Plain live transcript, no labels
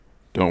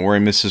Don't worry,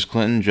 Mrs.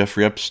 Clinton,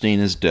 Jeffrey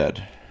Epstein is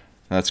dead.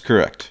 That's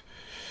correct.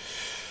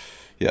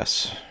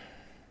 Yes.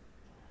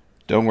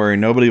 Don't worry,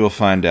 nobody will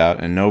find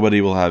out, and nobody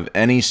will have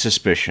any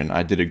suspicion.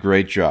 I did a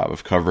great job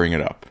of covering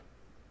it up.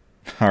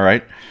 All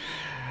right?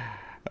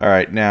 All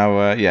right,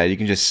 now, you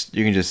can just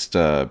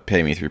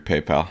pay me through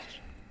PayPal.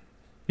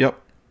 Yep.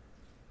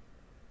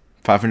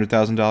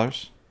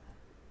 $500,000?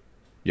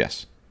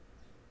 Yes.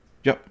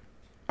 Yep.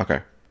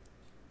 Okay.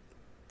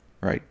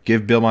 All right,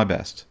 give Bill my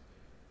best.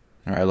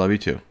 All right, I love you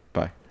too.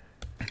 Bye.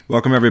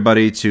 Welcome,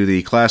 everybody, to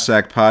the Class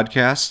Act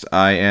Podcast.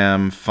 I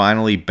am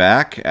finally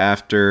back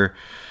after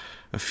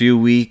a few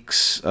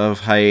weeks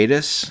of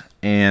hiatus,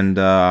 and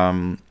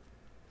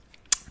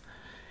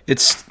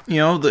it's,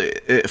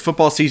 the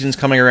football season's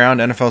coming around,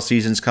 NFL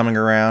season's coming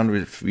around.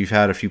 We've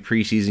had a few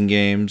preseason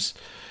games,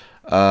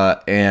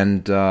 but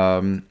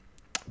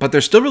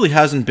there still really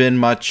hasn't been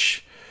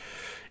much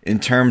in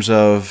terms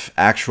of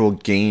actual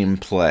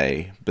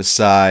gameplay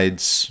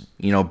besides,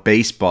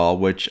 baseball,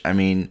 which,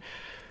 and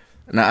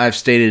I've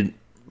stated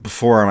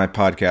before on my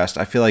podcast,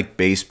 I feel like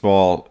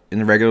baseball in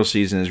the regular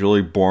season is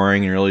really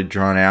boring and really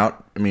drawn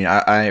out.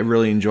 I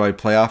really enjoy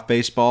playoff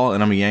baseball,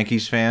 and I'm a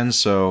Yankees fan,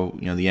 so,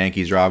 the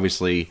Yankees are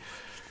obviously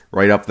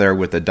right up there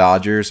with the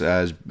Dodgers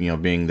as,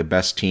 being the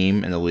best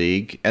team in the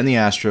league, and the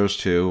Astros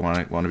too,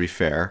 want to be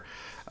fair.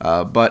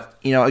 But,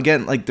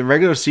 again, like the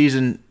regular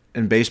season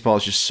in baseball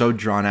is just so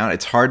drawn out.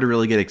 It's hard to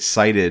really get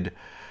excited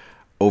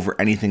over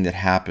anything that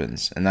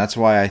happens. And that's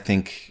why I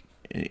think,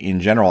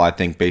 in general, I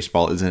think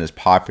baseball isn't as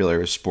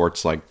popular as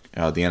sports like the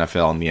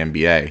NFL and the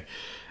NBA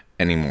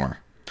anymore.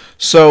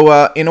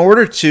 So in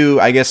order to,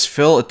 I guess,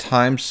 fill a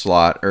time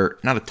slot, or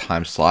not a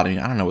time slot, I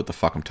don't know what the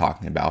fuck I'm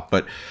talking about,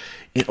 but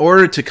in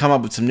order to come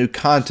up with some new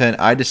content,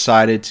 I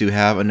decided to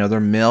have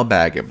another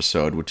Mailbag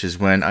episode, which is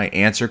when I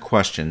answer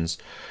questions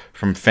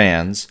from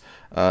fans.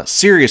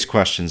 Serious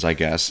questions, I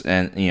guess,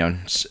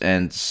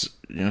 and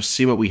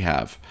see what we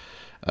have,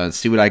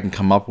 see what I can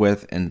come up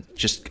with, and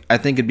just I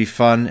think it'd be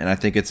fun, and I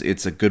think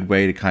it's a good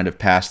way to kind of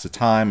pass the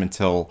time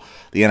until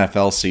the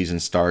NFL season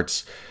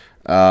starts,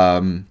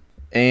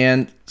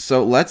 and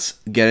so let's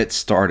get it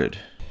started.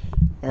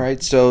 All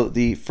right, so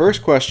the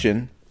first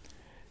question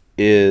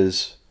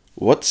is,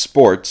 what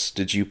sports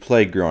did you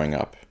play growing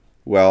up?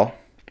 Well,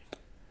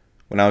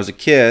 when I was a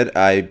kid,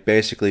 I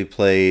basically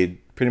played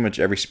pretty much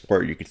every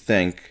sport you could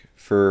think.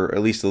 For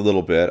at least a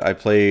little bit. I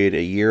played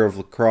a year of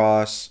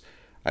lacrosse.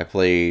 I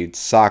played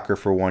soccer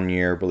for 1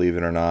 year, believe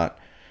it or not.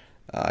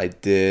 I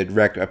played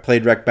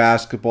rec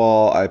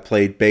basketball. I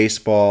played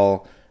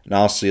baseball and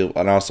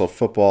also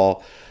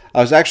football.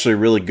 I was actually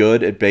really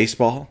good at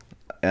baseball.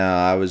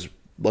 I was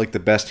like the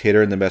best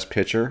hitter and the best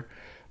pitcher,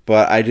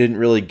 but I didn't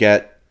really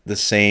get the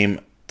same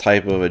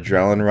type of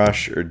adrenaline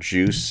rush or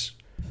juice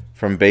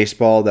from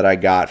baseball that I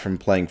got from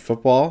playing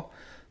football.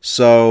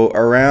 So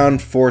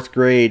around fourth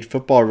grade,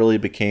 football really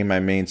became my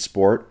main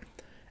sport,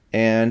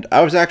 and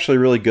I was actually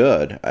really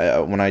good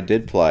when I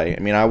did play.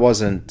 I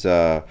wasn't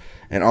an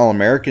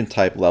All-American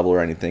type level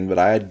or anything, but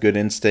I had good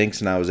instincts,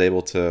 and I was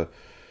able to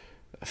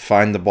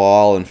find the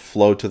ball and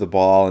flow to the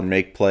ball and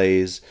make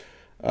plays.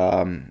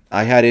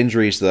 I had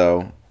injuries,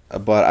 though,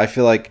 but I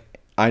feel like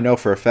I know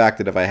for a fact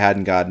that if I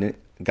hadn't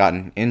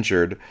gotten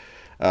injured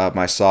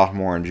my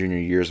sophomore and junior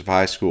years of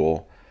high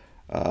school,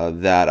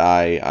 that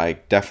I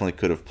definitely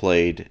could have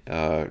played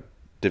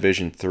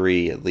Division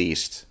III, at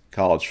least,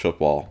 college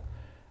football.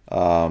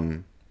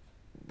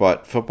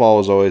 But football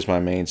was always my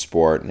main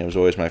sport, and it was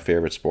always my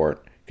favorite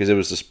sport, because it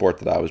was the sport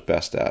that I was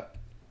best at.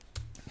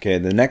 Okay,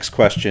 the next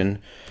question,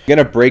 I'm going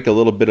to break a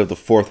little bit of the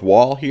fourth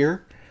wall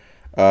here.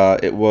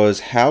 It was,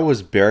 how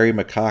was Barry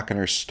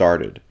McCockiner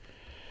started?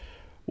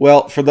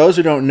 Well, for those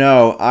who don't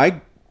know,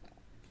 I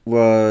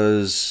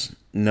was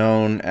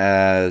known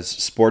as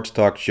Sports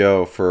Talk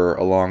Joe for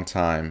a long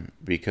time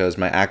because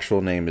my actual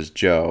name is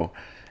Joe,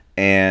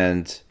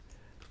 and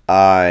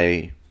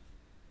I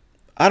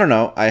don't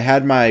know, I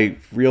had my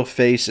real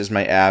face as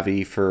my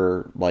Avi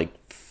for like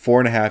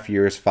 4.5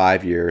 years,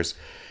 5 years,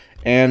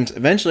 and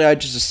eventually I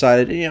just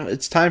decided,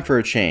 it's time for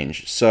a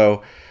change.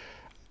 So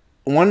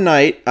one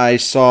night I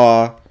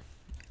saw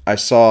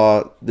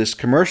this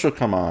commercial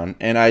come on,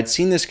 and I'd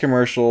seen this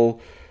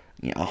commercial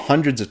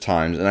hundreds of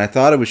times, and I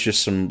thought it was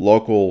just some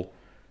local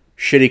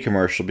shitty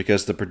commercial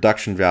because the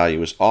production value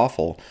was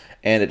awful,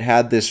 and it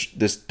had this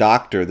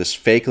doctor, this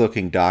fake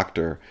looking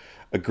doctor,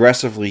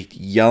 aggressively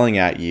yelling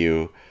at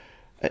you,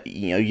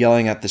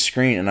 yelling at the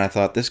screen, and I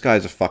thought, this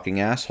guy's a fucking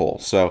asshole.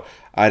 So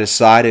I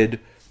decided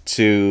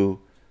to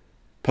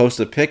post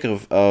a pic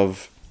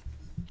of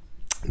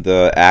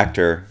the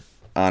actor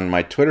on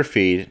my Twitter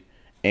feed,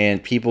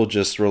 and people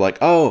just were like,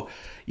 oh,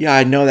 yeah,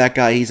 I know that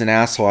guy, he's an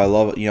asshole, I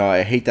love it,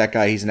 I hate that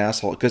guy, he's an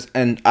asshole.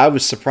 And I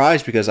was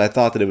surprised because I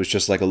thought that it was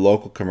just like a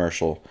local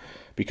commercial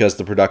because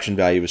the production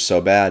value was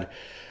so bad.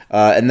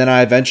 And then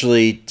I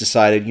eventually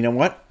decided, you know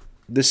what,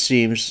 this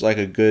seems like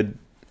a good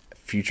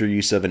future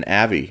use of an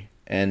Avi.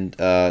 And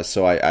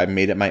so I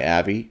made it my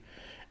Avi.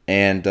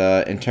 And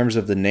in terms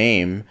of the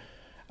name,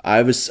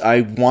 I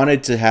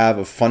wanted to have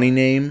a funny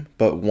name,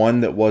 but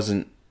one that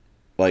wasn't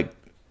like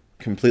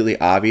completely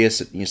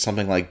obvious,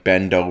 something like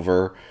Bend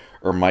Over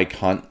or Mike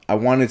Hunt. I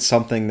wanted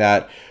something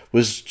that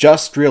was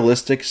just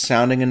realistic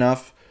sounding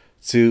enough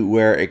to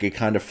where it could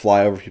kind of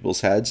fly over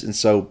people's heads. And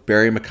so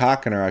Barry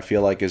McCockiner, I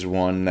feel like, is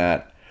one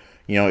that,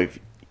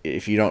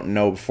 if you don't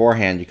know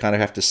beforehand, you kind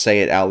of have to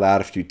say it out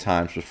loud a few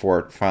times before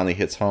it finally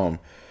hits home.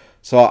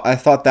 So I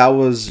thought that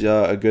was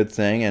a good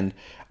thing, and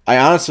I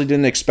honestly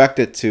didn't expect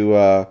it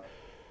to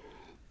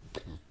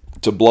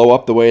blow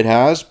up the way it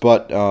has,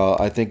 but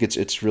I think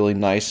it's really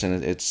nice,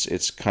 and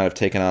it's kind of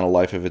taken on a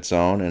life of its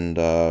own, and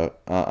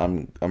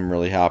I'm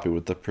really happy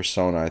with the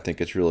persona. I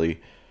think it's really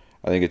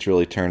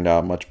turned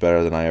out much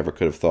better than I ever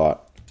could have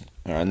thought.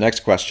 All right, next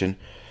question.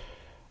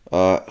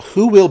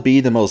 Who will be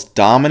the most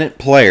dominant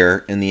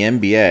player in the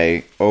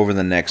NBA over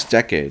the next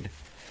decade?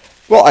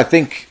 Well, I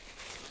think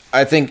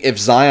if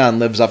Zion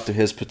lives up to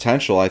his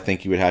potential, I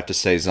think you would have to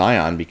say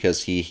Zion,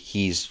 because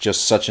he's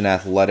just such an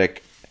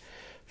athletic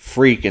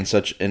freak and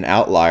such an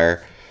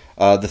outlier.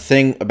 The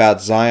thing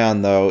about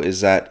Zion, though, is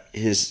that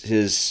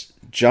his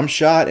jump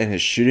shot and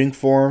his shooting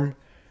form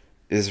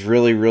is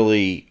really,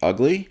 really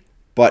ugly,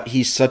 but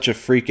he's such a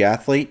freak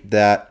athlete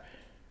that,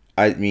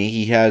 I mean,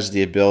 he has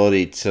the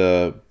ability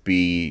to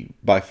be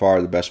by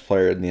far the best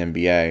player in the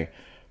NBA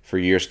for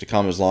years to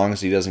come, as long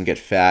as he doesn't get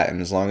fat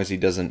and as long as he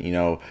doesn't,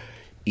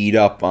 eat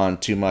up on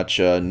too much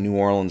New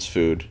Orleans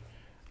food.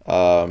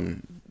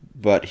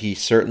 But he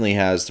certainly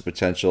has the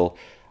potential.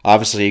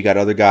 Obviously, you got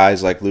other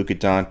guys like Luka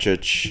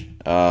Doncic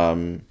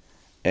and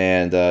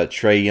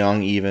Trae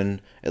Young,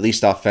 even at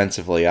least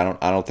offensively. I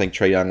don't think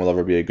Trae Young will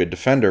ever be a good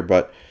defender,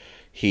 but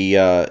he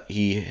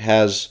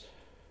has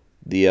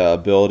the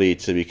ability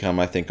to become,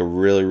 I think, a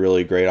really,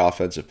 really great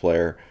offensive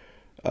player.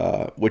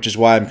 Which is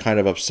why I'm kind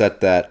of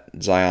upset that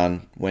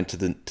Zion went to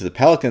the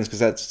Pelicans, because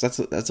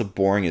that's a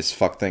boring as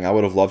fuck thing. I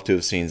would have loved to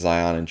have seen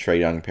Zion and Trae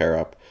Young pair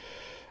up.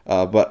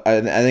 But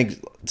I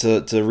think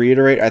to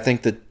reiterate, I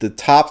think that the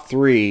top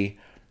three,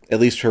 at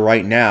least for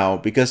right now,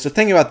 because the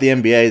thing about the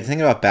NBA, the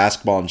thing about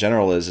basketball in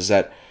general is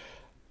that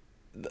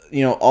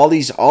all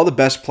the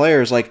best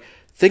players, like,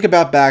 think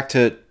about back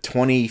to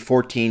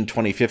 2014,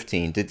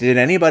 2015. Did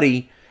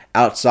anybody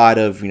outside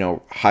of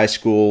high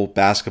school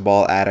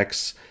basketball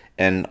addicts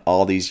and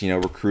all these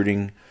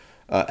recruiting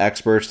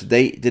experts,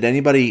 did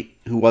anybody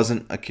who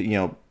wasn't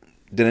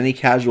did any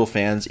casual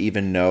fans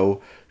even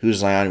know who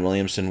Zion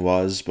Williamson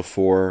was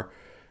before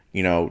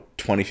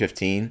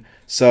 2015?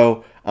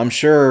 So I'm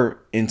sure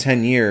in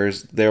 10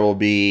 years there will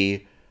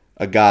be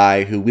a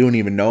guy who we don't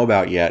even know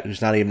about yet,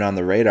 who's not even on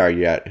the radar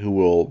yet, who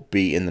will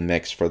be in the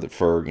mix for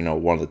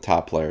one of the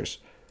top players.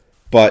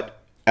 But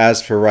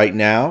as for right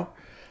now,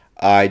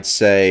 I'd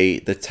say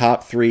the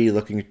top three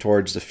looking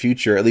towards the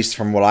future, at least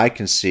from what I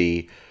can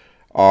see,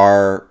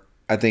 are,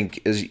 I think,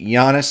 is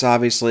Giannis,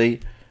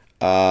 obviously,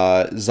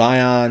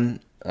 Zion,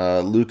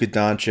 Luka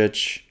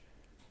Doncic.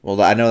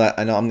 Well,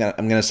 I'm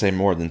gonna say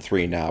more than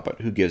three now,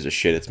 but who gives a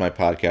shit? It's my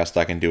podcast.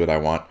 I can do what I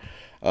want.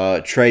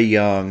 Trae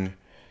Young.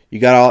 You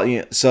got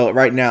all. So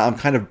right now, I'm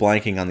kind of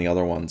blanking on the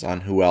other ones, on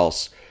who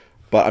else,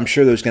 but I'm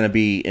sure there's gonna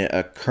be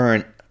a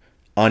current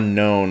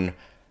unknown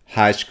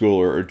high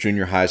schooler or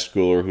junior high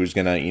schooler who's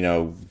gonna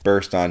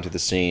burst onto the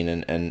scene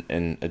and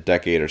in a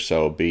decade or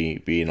so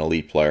be an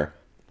elite player.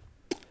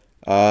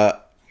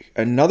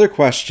 Another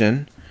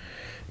question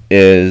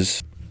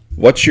is,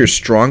 what's your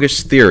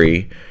strongest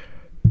theory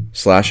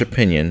 /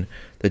 opinion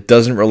that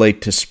doesn't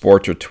relate to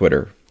sports or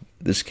Twitter?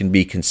 This can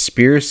be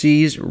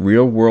conspiracies,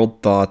 real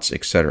world thoughts,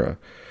 etc.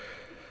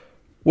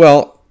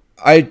 Well,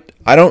 I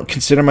don't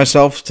consider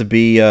myself to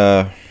be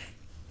a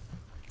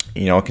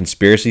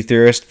conspiracy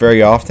theorist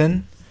very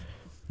often.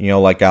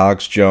 Like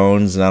Alex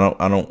Jones, and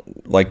I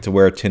don't like to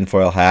wear a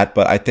tinfoil hat,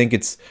 but I think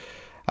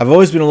I've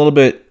always been a little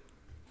bit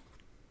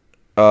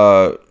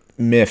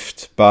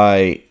miffed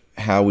by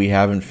how we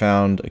haven't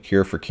found a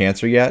cure for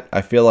cancer yet.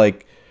 I feel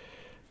like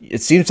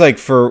it seems like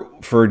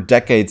for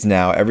decades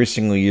now, every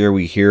single year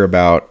we hear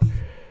about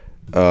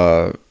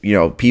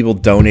people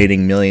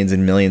donating millions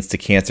and millions to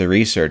cancer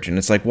research, and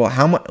it's like, well,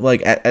 how much?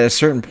 Like at a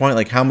certain point,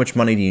 like, how much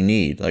money do you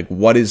need? Like,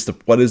 what is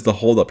the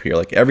holdup here?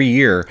 Like, every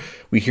year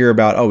we hear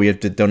about, we have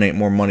to donate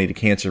more money to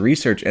cancer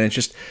research, and it's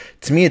just,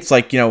 to me, it's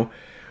like,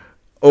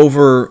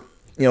 over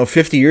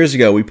 50 years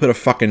ago we put a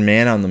fucking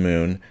man on the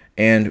moon,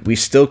 and we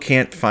still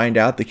can't find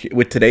out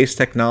with today's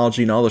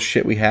technology and all the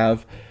shit we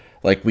have,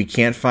 like, we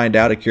can't find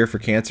out a cure for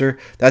cancer.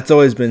 That's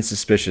always been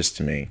suspicious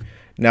to me.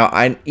 Now,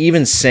 I'm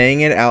even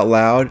saying it out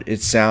loud,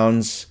 it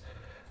sounds,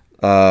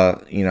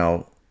 and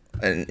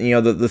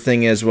the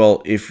thing is,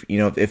 well,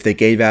 if they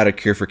gave out a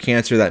cure for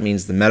cancer, that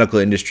means the medical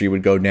industry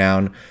would go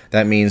down.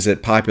 That means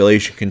that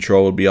population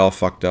control would be all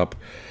fucked up.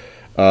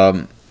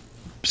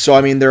 So,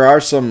 I mean, there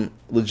are some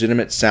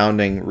legitimate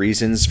sounding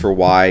reasons for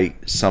why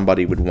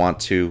somebody would want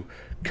to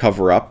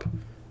cover up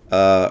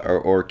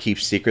or keep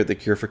secret the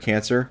cure for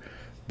cancer.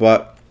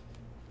 But,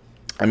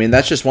 I mean,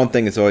 that's just one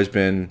thing that's always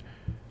been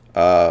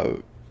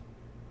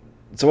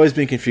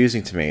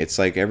confusing to me. It's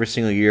like every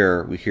single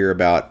year we hear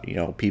about,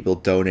 people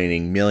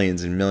donating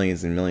millions and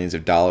millions and millions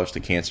of dollars to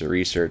cancer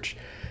research.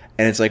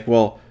 And it's like,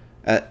 well,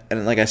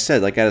 And like I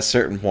said, like at a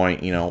certain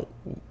point,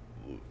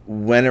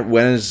 when are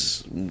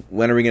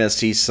we going to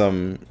see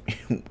some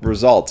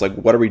results? Like,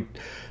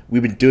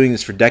 we've been doing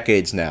this for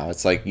decades now.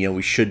 It's like,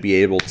 we should be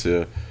able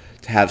to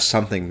have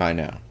something by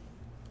now.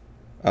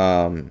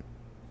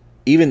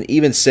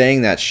 Even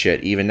saying that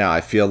shit, even now,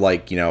 I feel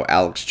like,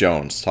 Alex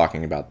Jones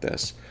talking about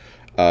this.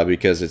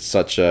 Because it's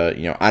such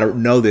a, I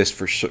don't know this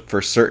for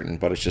certain,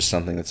 but it's just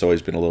something that's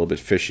always been a little bit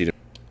fishy to me.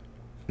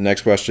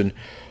 Next question.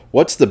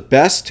 What's the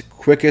best,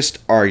 quickest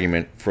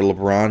argument for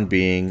LeBron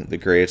being the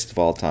greatest of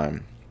all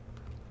time?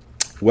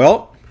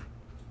 Well,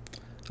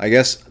 I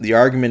guess the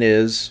argument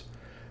is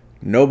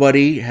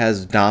nobody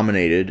has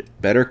dominated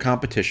better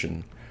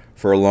competition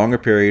for a longer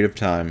period of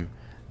time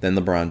than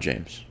LeBron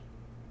James.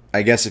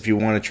 I guess if you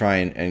want to try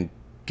and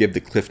give the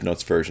Cliff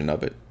Notes version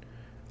of it,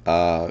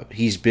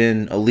 he's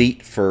been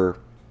elite for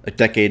a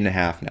decade and a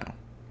half now.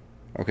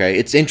 Okay,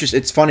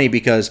 it's funny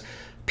because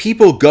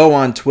people go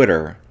on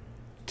Twitter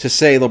to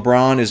say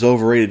LeBron is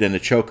overrated and a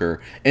choker,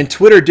 and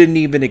Twitter didn't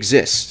even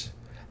exist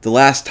the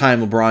last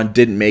time LeBron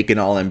didn't make an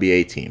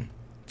All-NBA team.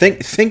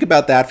 Think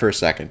about that for a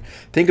second.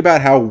 Think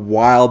about how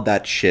wild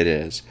that shit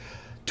is.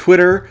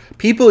 Twitter,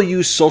 people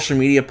use social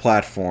media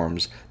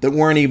platforms that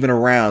weren't even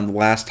around the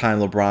last time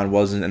LeBron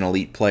wasn't an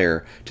elite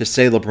player to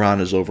say LeBron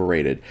is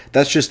overrated.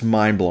 That's just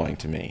mind-blowing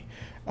to me.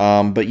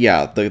 But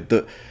yeah,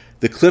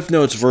 the Cliff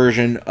Notes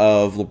version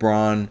of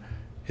LeBron,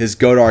 his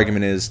GOAT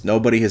argument is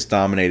nobody has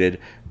dominated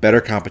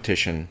better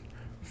competition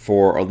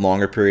for a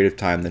longer period of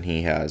time than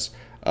he has.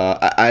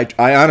 I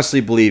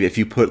honestly believe if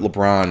you put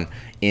LeBron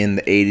in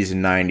the 80s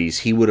and 90s,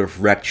 he would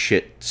have wrecked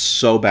shit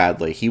so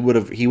badly. He would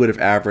have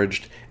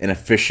averaged an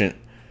efficient,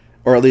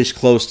 or at least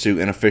close to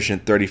an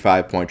efficient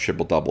 35-point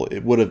triple-double.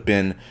 It would have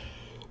been,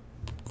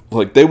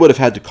 like, they would have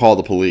had to call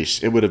the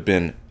police. It would have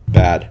been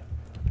bad.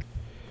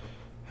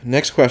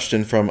 Next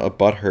question from a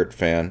butthurt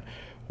fan.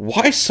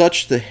 Why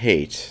such the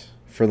hate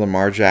for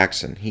Lamar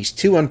Jackson? He's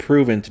too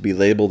unproven to be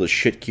labeled a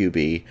shit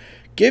QB.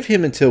 Give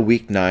him until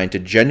week 9 to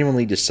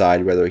genuinely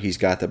decide whether he's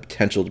got the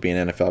potential to be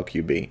an NFL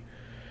QB.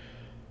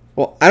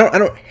 Well, I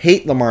don't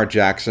hate Lamar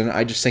Jackson.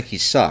 I just think he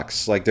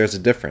sucks. Like, there's a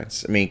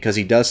difference. I mean, because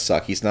he does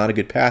suck. He's not a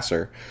good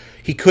passer.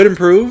 He could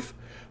improve,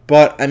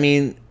 but, I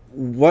mean,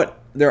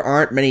 there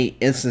aren't many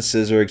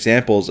instances or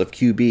examples of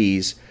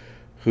QBs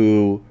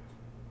who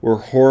were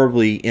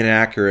horribly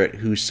inaccurate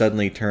who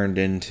suddenly turned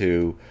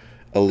into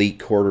elite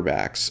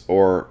quarterbacks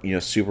or,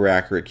 super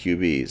accurate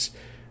QBs.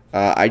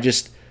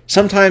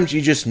 Sometimes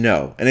you just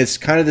know. And it's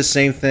kind of the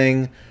same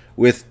thing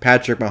with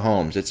Patrick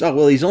Mahomes. It's,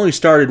 he's only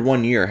started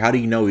 1 year. How do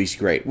you know he's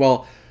great?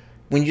 Well,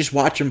 when you just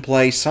watch him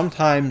play,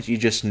 sometimes you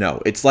just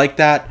know. It's like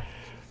that,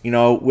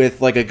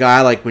 with like a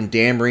guy like when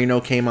Dan Marino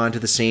came onto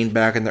the scene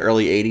back in the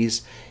early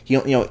 80s.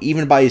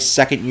 Even by his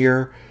second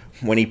year,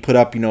 when he put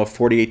up,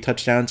 48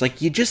 touchdowns,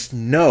 like, you just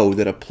know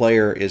that a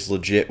player is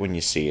legit when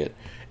you see it.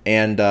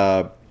 And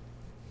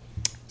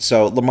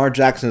so Lamar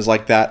Jackson is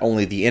like that,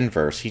 only the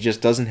inverse. He just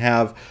doesn't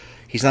have...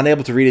 He's not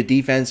able to read a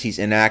defense. He's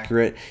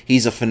inaccurate.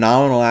 He's a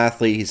phenomenal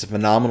athlete. He's a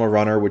phenomenal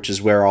runner, which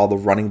is where all the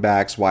running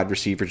backs, wide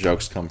receiver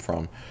jokes come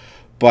from.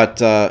 But,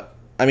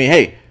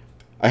 hey,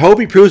 I hope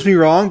he proves me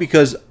wrong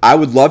because I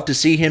would love to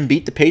see him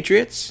beat the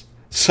Patriots.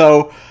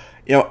 So,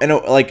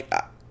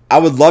 I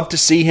would love to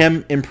see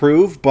him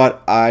improve,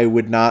 but I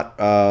would not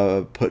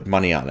put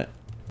money on it.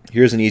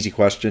 Here's an easy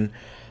question.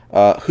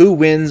 Who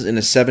wins in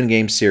a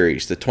 7-game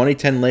series? The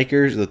 2010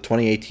 Lakers or the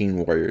 2018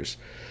 Warriors?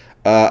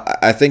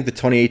 I think the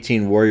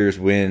 2018 Warriors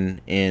win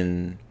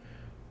in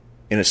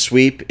a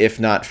sweep, if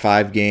not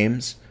 5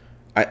 games.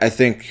 I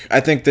think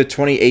the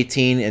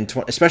 2018 and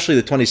especially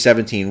the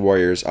 2017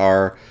 Warriors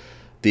are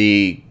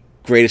the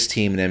greatest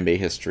team in NBA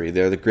history.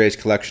 They're the greatest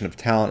collection of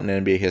talent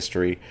in NBA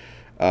history.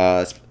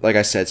 Like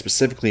I said,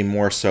 specifically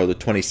more so the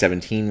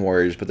 2017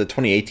 Warriors, but the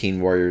 2018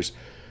 Warriors.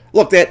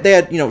 Look, they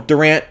had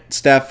Durant,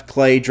 Steph,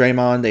 Clay,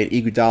 Draymond. They had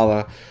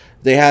Iguodala.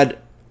 They had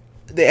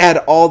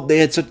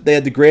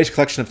the greatest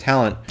collection of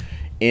talent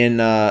in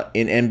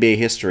NBA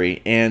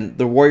history, and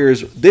the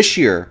Warriors this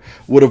year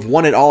would have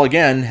won it all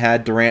again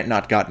had Durant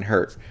not gotten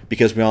hurt,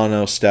 because we all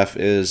know Steph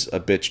is a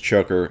bitch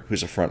choker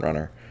who's a front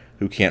runner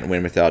who can't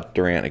win without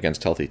Durant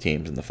against healthy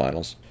teams in the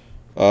finals.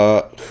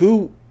 How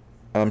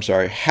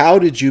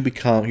did you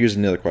become... Here's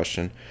another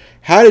question.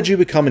 How did you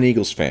become an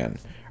Eagles fan?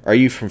 Are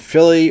you from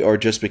Philly or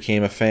just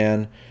became a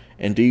fan?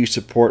 And do you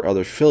support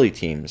other Philly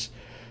teams?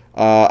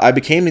 I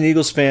became an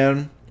Eagles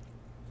fan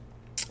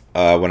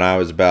when I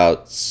was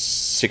about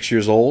 6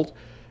 years old.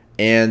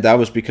 And that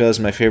was because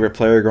my favorite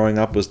player growing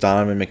up was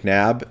Donovan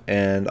McNabb.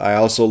 And I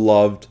also,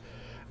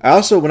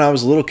 when I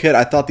was a little kid,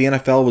 I thought the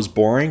NFL was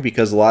boring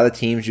because a lot of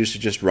teams used to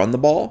just run the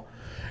ball.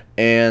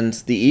 And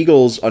the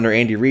Eagles, under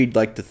Andy Reid,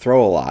 like to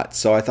throw a lot.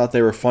 So I thought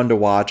they were fun to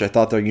watch. I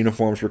thought their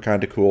uniforms were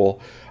kind of cool.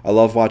 I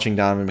love watching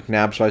Donovan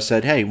McNabb. So I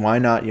said, hey, why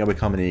not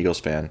become an Eagles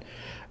fan?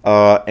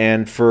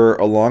 And for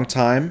a long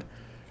time,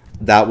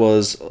 that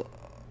was...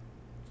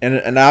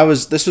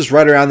 This was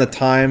right around the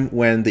time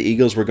when the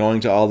Eagles were going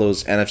to all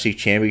those NFC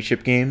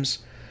Championship games.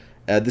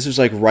 This was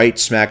like right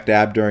smack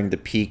dab during the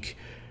peak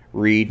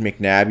Reed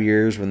McNabb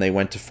years when they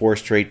went to 4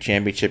 straight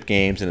championship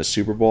games and a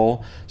Super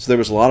Bowl. So there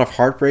was a lot of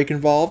heartbreak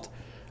involved.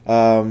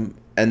 And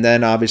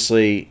then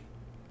obviously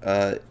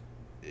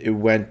it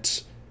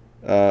went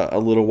a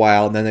little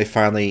while, and then they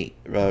finally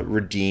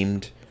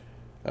redeemed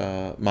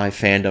my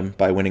fandom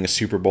by winning a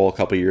Super Bowl a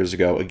couple years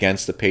ago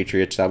against the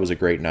Patriots. That was a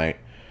great night.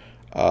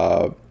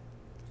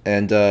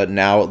 And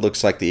now it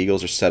looks like the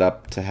Eagles are set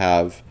up to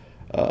have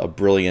a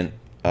brilliant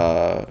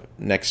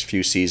next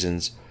few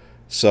seasons.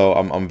 So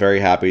I'm very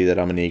happy that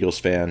I'm an Eagles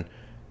fan.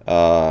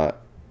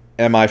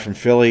 Am I from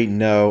Philly?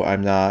 No,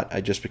 I'm not.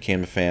 I just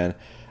became a fan.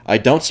 I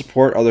don't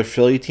support other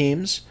Philly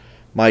teams.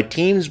 My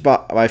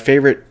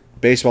favorite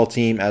baseball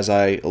team, as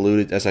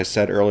I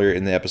said earlier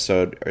in the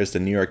episode, is the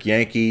New York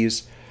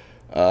Yankees.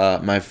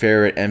 My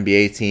favorite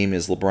NBA team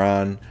is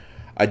LeBron.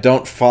 I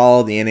don't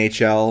follow the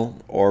NHL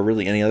or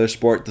really any other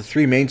sport. The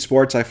 3 main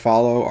sports I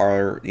follow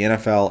are the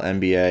NFL,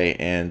 NBA,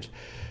 and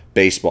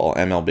baseball,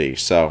 MLB.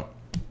 So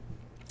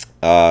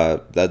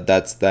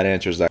that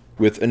answers that.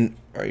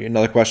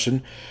 Another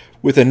question.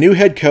 With a new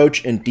head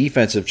coach and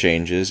defensive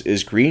changes,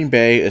 is Green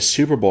Bay a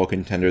Super Bowl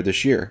contender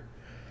this year?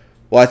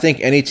 Well, I think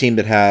any team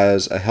that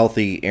has a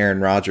healthy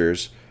Aaron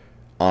Rodgers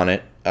on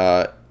it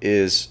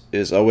is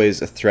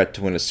always a threat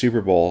to win a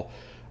Super Bowl.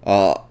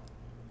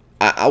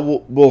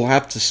 We'll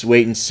have to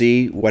wait and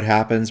see what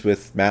happens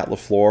with Matt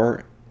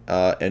LaFleur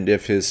and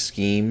if his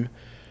scheme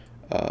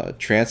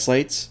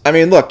translates. I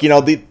mean, look,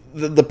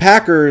 the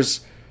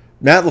Packers,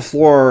 Matt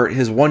LaFleur,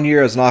 his 1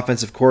 year as an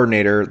offensive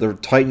coordinator, the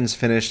Titans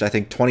finished, I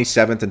think,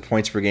 27th in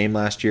points per game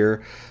last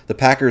year. The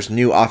Packers'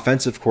 new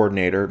offensive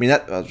coordinator, let me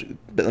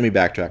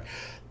backtrack.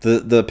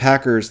 The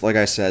Packers, like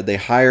I said, they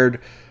hired,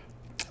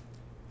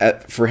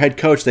 for head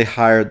coach, they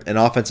hired an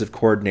offensive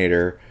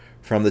coordinator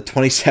from the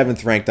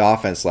 27th ranked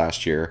offense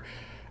last year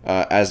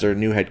as their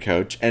new head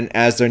coach. And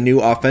as their new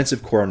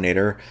offensive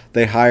coordinator,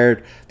 they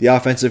hired the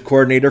offensive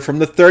coordinator from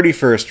the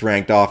 31st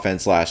ranked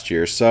offense last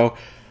year. So,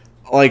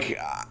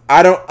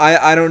 I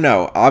don't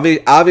know.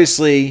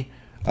 Obviously,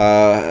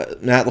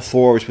 Matt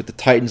LaFleur was with the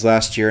Titans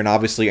last year, and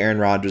obviously Aaron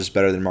Rodgers is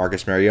better than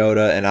Marcus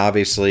Mariota, and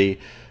obviously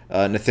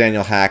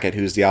Nathaniel Hackett,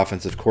 who's the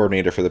offensive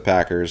coordinator for the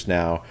Packers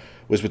now,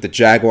 was with the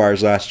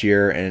Jaguars last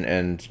year,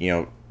 and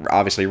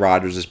obviously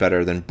Rodgers is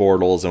better than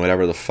Bortles and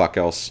whatever the fuck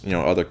else,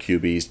 other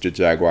QBs the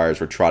Jaguars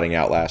were trotting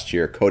out last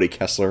year, Cody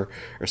Kessler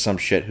or some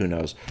shit, who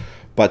knows.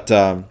 But,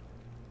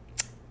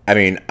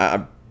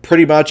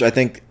 pretty much I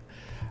think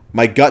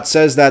my gut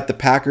says that the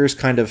Packers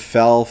kind of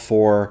fell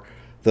for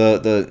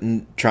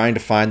the trying to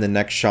find the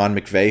next Sean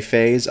McVay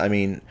phase.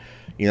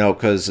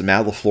 Because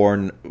Matt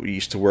LaFleur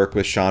used to work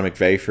with Sean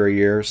McVay for a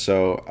year,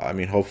 so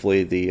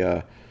hopefully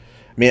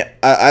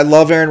I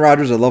love Aaron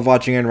Rodgers. I love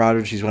watching Aaron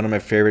Rodgers. He's one of my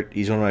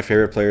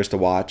favorite players to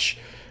watch.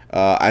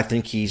 I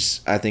think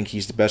he's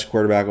the best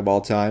quarterback of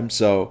all time.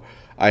 So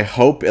I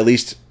hope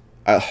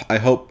I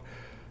hope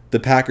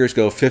the Packers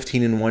go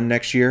 15-1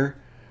 next year.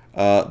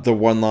 The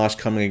one loss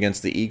coming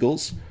against the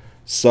Eagles.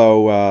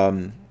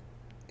 So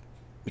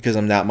because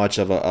I'm not much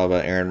of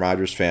a Aaron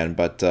Rodgers fan,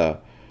 but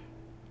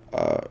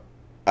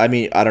I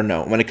don't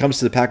know. When it comes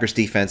to the Packers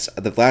defense,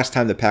 the last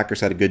time the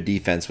Packers had a good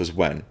defense was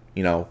when,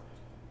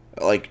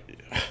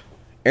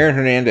 Aaron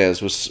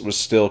Hernandez was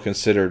still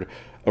considered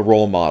a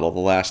role model the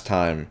last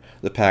time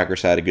the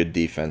Packers had a good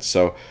defense.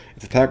 So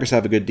if the Packers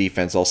have a good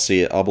defense, I'll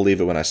see it. I'll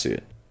believe it when I see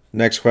it.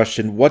 Next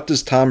question. What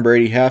does Tom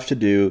Brady have to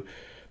do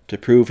to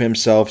prove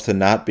himself to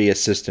not be a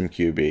system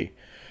QB?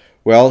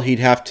 Well, he'd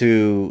have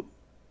to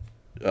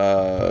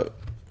go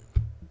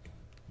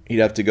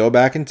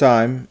back in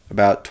time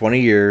about 20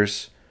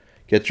 years,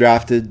 get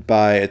drafted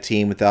by a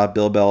team without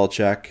Bill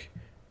Belichick,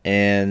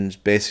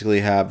 and basically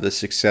have the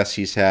success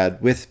he's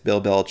had with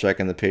Bill Belichick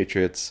and the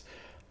Patriots,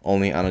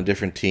 only on a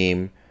different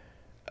team.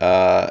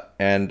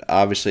 And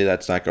obviously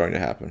that's not going to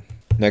happen.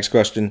 Next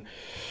question.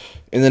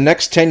 In the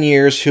next 10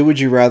 years, who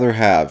would you rather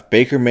have,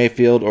 Baker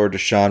Mayfield or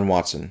Deshaun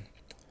Watson?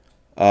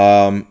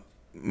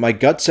 My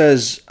gut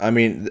says,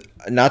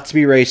 not to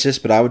be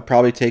racist, but I would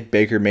probably take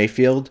Baker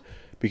Mayfield,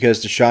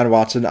 because Deshaun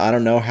Watson, I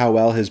don't know how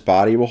well his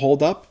body will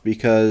hold up,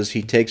 because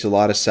he takes a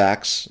lot of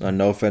sacks.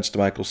 No offense to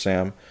Michael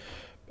Sam.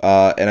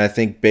 And I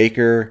think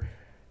Baker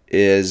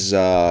is,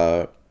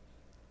 Baker,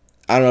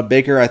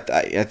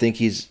 I think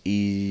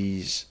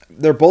he's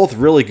they're both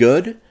really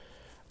good.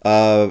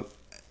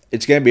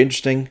 It's going to be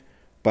interesting,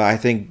 but I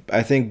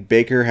think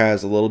Baker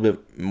has a little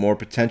bit more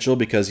potential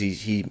because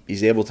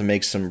he's able to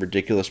make some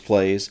ridiculous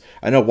plays.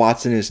 I know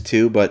Watson is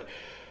too, but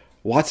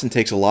Watson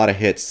takes a lot of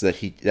hits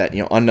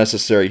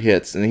unnecessary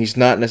hits, and he's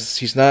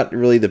not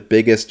really the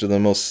biggest or the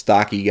most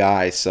stocky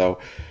guy, so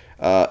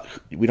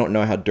we don't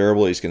know how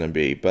durable he's going to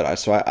be.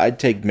 But I'd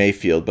take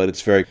Mayfield, but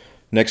it's very.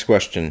 Next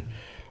question.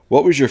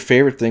 What was your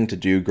favorite thing to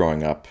do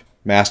growing up?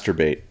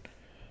 Masturbate.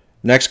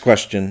 Next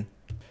question.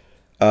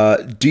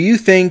 Do you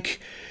think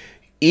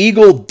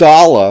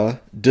Iguodala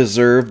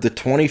deserved the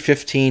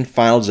 2015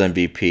 Finals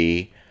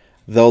MVP,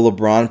 though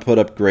LeBron put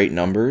up great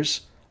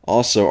numbers?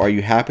 Also, are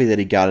you happy that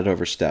he got it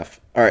over Steph?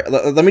 All right,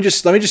 let me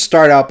just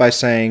start out by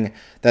saying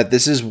that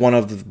this is one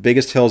of the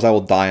biggest hills I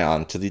will die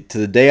on. To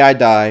the day I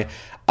die,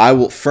 I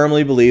will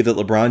firmly believe that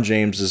LeBron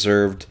James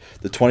deserved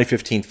the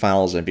 2015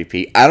 Finals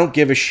MVP. I don't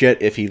give a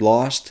shit if he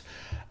lost.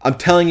 I'm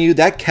telling you,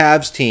 that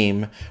Cavs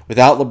team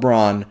without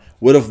LeBron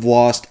would have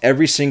lost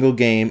every single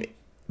game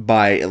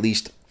by at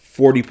least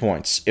 40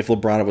 points if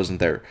LeBron wasn't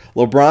there.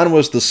 LeBron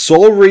was the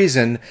sole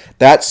reason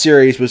that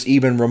series was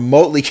even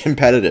remotely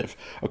competitive.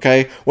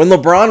 Okay? When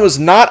LeBron was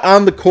not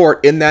on the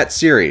court in that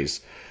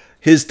series,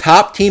 his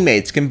top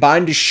teammates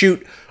combined to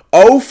shoot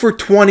 0 for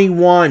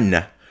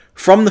 21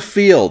 from the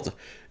field.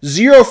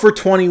 0 for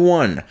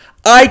 21.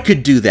 I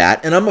could do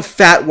that, and I'm a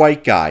fat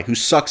white guy who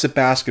sucks at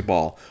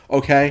basketball.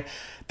 Okay?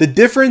 The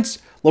difference,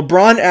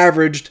 LeBron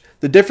averaged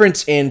the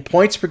difference in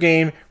points per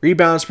game,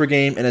 rebounds per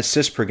game, and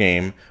assists per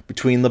game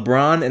between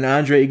LeBron and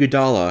Andre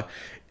Iguodala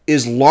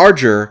is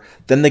larger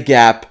than the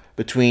gap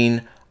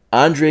between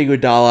Andre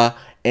Iguodala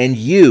and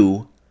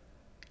you,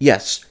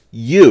 yes,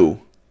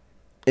 you,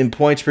 in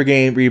points per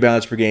game,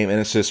 rebounds per game, and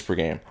assists per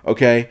game.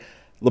 Okay?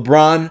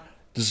 LeBron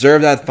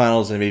deserved that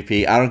Finals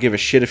MVP. I don't give a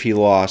shit if he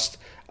lost.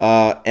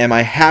 Am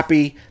I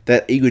happy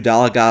that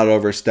Iguodala got it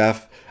over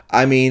Steph?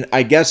 I mean,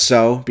 I guess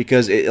so,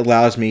 because it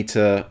allows me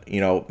to,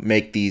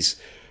 make these,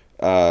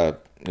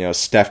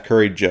 Steph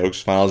Curry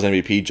jokes, Finals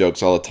MVP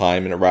jokes all the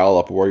time, and it rile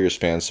up Warriors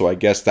fans. So I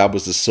guess that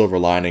was the silver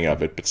lining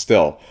of it. But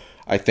still,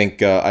 I think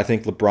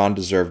LeBron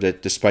deserved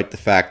it, despite the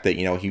fact that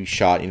he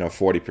shot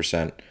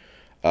 40%.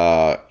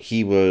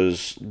 He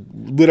was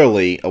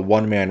literally a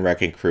one-man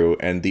wrecking crew,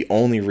 and the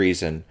only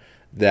reason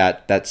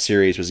that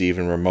series was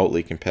even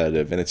remotely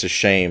competitive. And it's a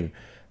shame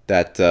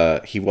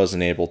that he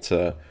wasn't able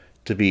to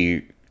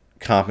be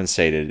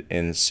compensated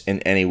in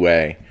any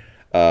way,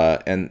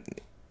 and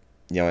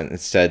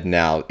instead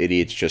now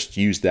idiots just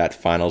use that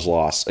finals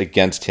loss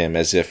against him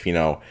as if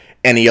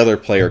any other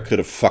player could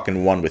have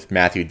fucking won with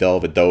Matthew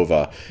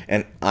Dellavedova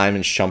and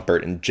Iman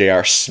Shumpert and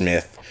J.R.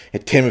 Smith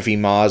and Timothy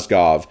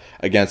Mozgov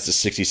against a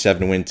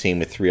 67-win team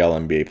with 3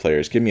 All-NBA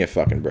players. Give me a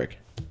fucking break.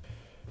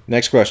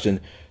 Next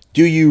question: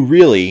 do you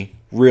really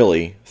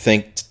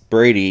think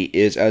Brady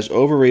is as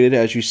overrated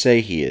as you say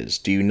he is?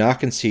 Do you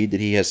not concede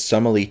that he has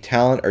some elite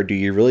talent, or do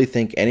you really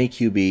think any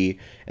QB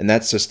in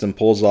that system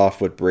pulls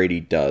off what Brady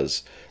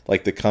does,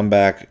 like the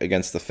comeback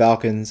against the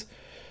Falcons?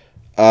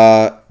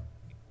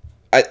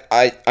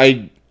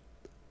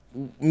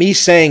 Me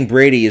saying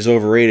Brady is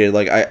overrated,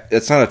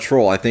 it's not a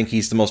troll. I think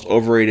he's the most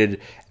overrated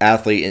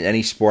athlete in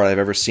any sport I've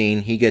ever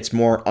seen. He gets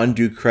more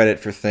undue credit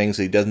for things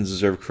that he doesn't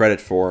deserve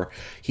credit for.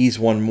 He's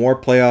won more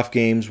playoff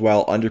games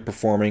while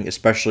underperforming,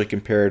 especially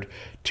compared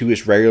to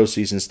his regular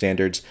season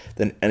standards,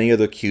 than any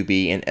other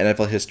QB in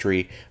NFL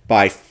history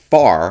by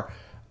far.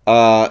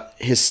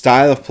 His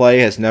style of play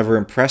has never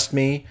impressed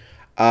me.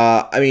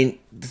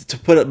 To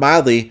put it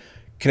mildly,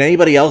 can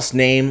anybody else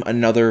name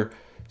another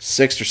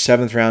 6th or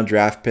 7th round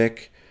draft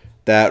pick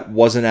that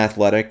wasn't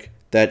athletic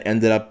that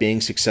ended up being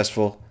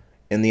successful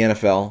in the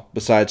NFL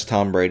besides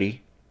Tom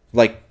Brady?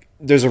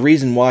 There's a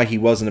reason why he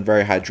wasn't a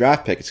very high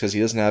draft pick. It's because he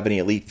doesn't have any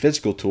elite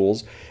physical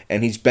tools,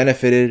 and he's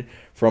benefited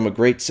from a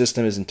great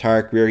system his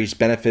entire career. He's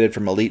benefited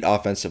from elite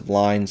offensive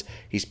lines.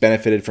 He's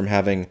benefited from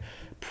having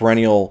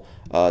perennial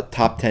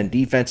top 10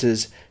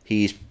 defenses.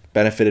 He's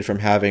benefited from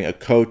having a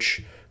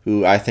coach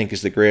who I think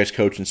is the greatest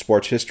coach in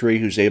sports history,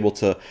 who's able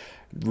to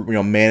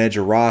manage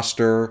a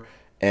roster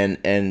and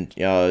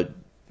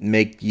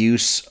make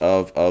use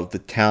of the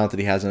talent that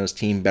he has on his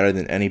team better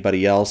than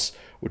anybody else,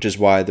 which is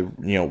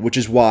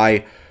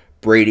why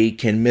Brady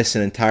can miss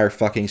an entire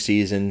fucking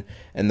season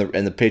and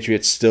the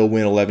Patriots still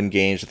win 11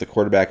 games with the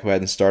quarterback who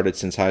hadn't started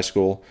since high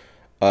school.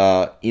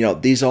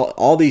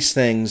 All these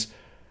things,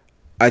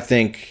 I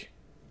think,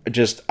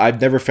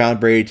 I've never found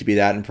Brady to be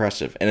that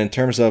impressive. And in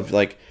terms of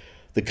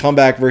the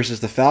comeback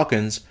versus the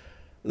Falcons,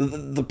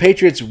 the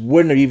Patriots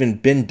wouldn't have even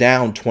been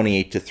down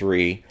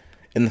 28-3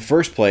 in the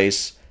first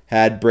place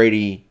had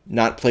Brady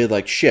not played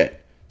like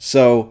shit.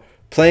 So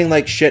playing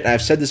like shit, and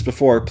I've said this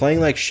before,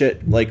 playing like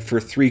shit for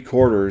 3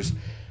 quarters,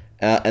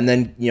 and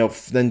then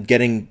then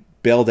getting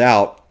bailed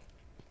out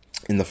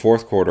in the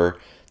fourth quarter,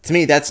 to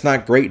me that's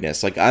not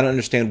greatness. I don't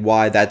understand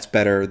why that's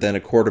better than a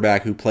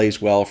quarterback who plays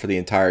well for the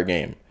entire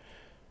game.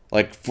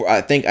 I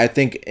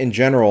think in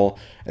general,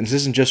 and this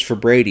isn't just for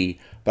Brady,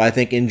 but I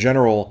think in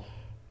general,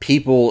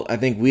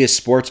 we as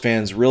sports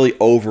fans really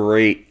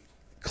overrate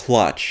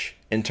clutch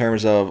in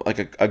terms of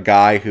a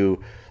guy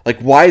who,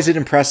 why is it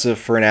impressive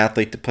for an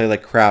athlete to play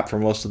like crap for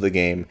most of the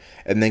game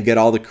and then get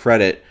all the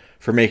credit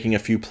for making a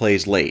few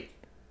plays late?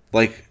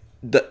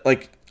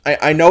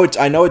 I know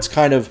it's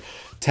kind of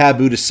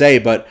taboo to say,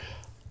 but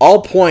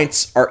all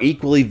points are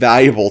equally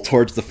valuable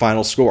towards the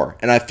final score.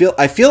 And I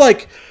feel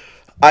like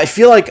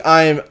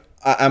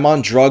I'm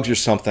on drugs or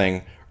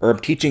something, or I'm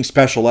teaching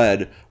special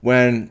ed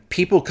when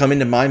people come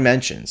into my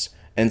mentions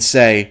and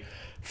say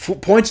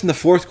points in the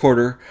fourth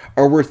quarter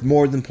are worth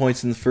more than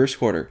points in the first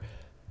quarter.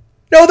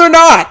 No, they're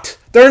not.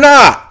 They're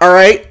not, all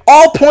right?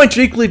 All points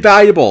are equally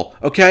valuable,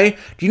 okay?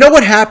 Do you know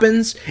what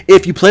happens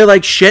if you play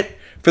like shit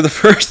for the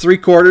first 3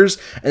 quarters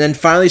and then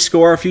finally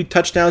score a few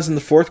touchdowns in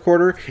the fourth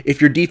quarter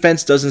if your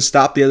defense doesn't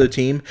stop the other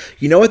team?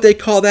 You know what they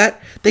call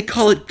that? They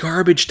call it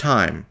garbage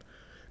time.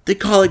 They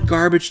call it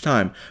garbage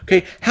time.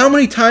 Okay, how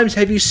many times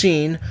have you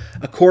seen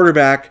a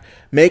quarterback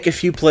make a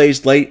few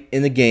plays late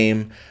in the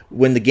game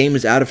when the game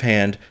is out of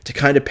hand to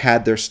kind of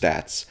pad their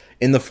stats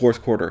in the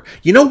fourth quarter?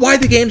 You know why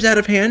the game's out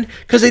of hand?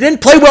 Because they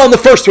didn't play well in the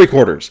first three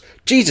quarters.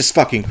 Jesus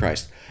fucking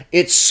Christ.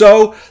 It's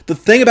so, the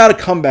thing about a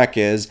comeback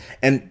is,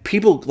 and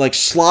people like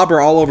slobber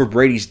all over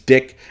Brady's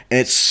dick, and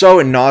it's so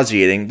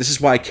nauseating. This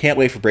is why I can't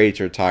wait for Brady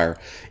to retire.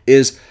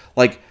 Is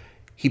like,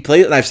 he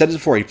plays, and I've said this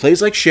before, he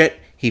plays like shit.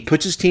 He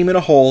puts his team in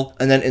a hole,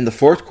 and then in the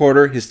fourth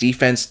quarter, his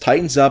defense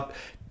tightens up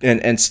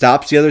and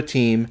stops the other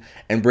team,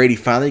 and Brady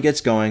finally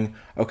gets going,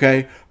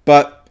 okay?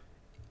 But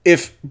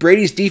if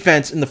Brady's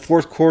defense in the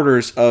fourth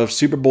quarters of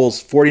Super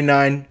Bowls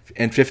 49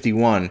 and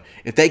 51,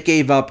 if they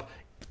gave up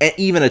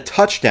even a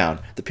touchdown,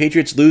 the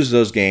Patriots lose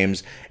those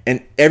games,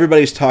 and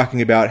everybody's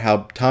talking about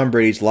how Tom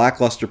Brady's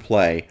lackluster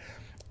play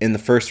in the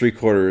first three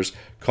quarters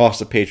cost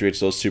the Patriots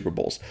those Super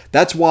Bowls.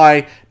 That's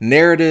why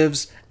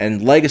narratives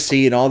and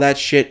legacy and all that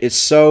shit is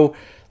so,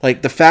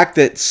 like, the fact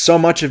that so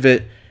much of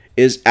it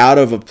is out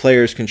of a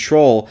player's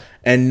control,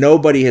 and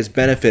nobody has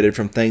benefited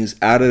from things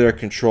out of their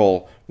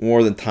control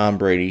more than Tom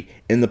Brady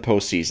in the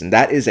postseason.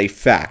 That is a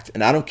fact,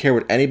 and I don't care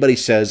what anybody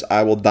says,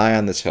 I will die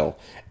on this hill.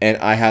 And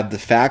I have the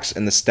facts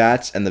and the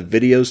stats and the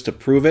videos to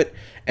prove it,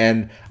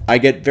 and I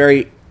get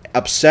very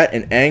upset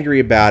and angry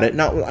about it.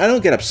 I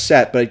don't get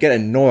upset, but I get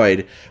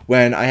annoyed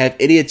when I have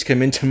idiots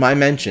come into my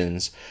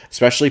mentions,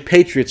 especially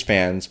Patriots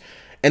fans,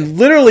 and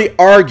literally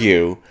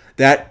argue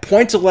that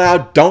points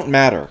allowed don't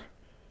matter.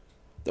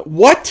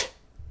 What?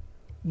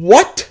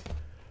 What?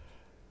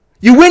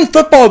 You win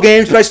football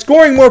games by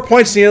scoring more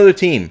points than the other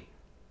team.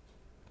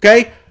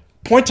 Okay?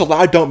 Points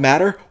allowed don't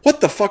matter?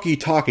 What the fuck are you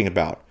talking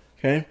about?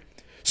 Okay?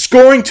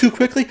 Scoring too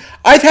quickly?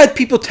 I've had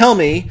people tell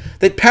me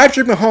that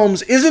Patrick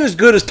Mahomes isn't as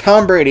good as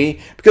Tom Brady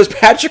because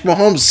Patrick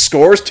Mahomes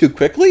scores too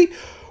quickly?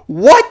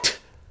 What?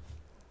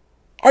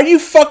 Are you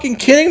fucking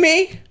kidding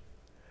me?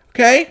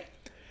 Okay?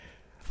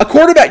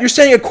 You're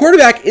saying a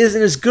quarterback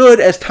isn't as good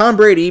as Tom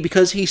Brady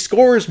because he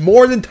scores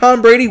more than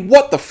Tom Brady?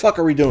 What the fuck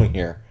are we doing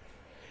here?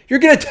 You're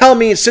going to tell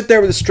me and sit there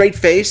with a straight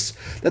face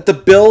that the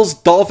Bills,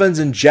 Dolphins,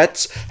 and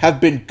Jets have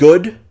been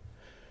good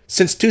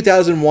since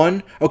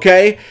 2001,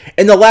 okay?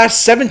 In the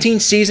last 17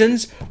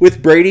 seasons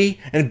with Brady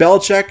and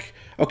Belichick,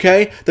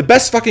 okay? The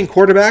best fucking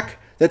quarterback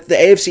that the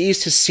AFC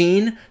East has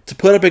seen to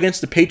put up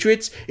against the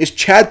Patriots is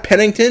Chad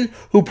Pennington,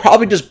 who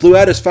probably just blew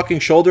out his fucking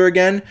shoulder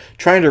again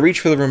trying to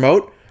reach for the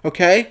remote,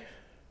 okay?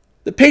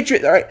 The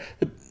Patriots,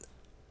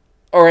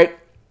 all right.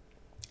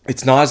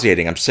 It's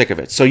nauseating. I'm sick of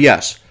it. So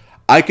yes,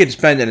 I could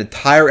spend an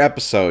entire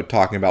episode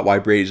talking about why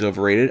Brady's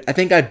overrated. I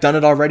think I've done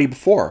it already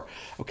before,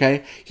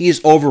 okay? He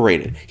is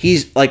overrated.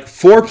 He's like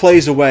 4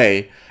 plays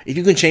away. If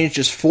you can change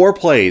just 4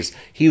 plays,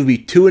 he would be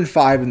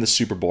 2-5 in the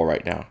Super Bowl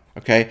right now,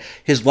 okay?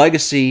 His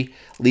legacy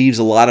leaves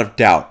a lot of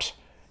doubt.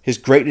 His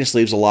greatness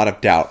leaves a lot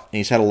of doubt. And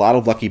he's had a lot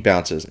of lucky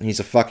bounces. And he's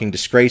a fucking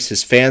disgrace.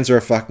 His fans are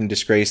a fucking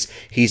disgrace.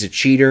 He's a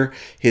cheater.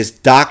 His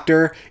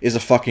doctor is a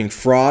fucking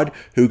fraud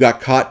who got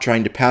caught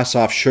trying to pass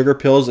off sugar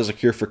pills as a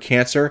cure for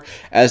cancer.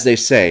 As they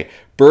say,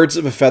 birds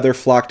of a feather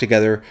flock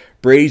together.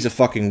 Brady's a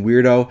fucking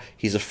weirdo.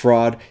 He's a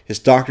fraud. His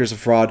doctor's a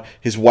fraud.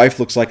 His wife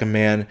looks like a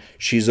man.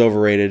 She's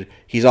overrated.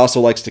 He also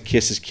likes to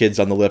kiss his kids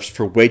on the lips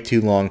for way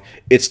too long.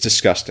 It's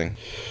disgusting.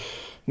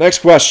 Next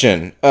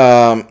question.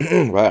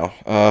 Wow.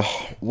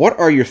 What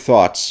are your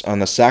thoughts on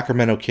the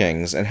Sacramento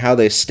Kings and how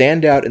they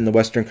stand out in the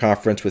Western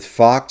Conference with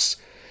Fox,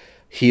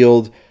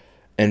 Hield,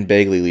 and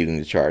Bagley leading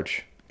the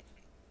charge?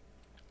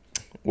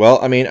 Well,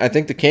 I mean, I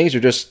think the Kings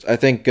are just, I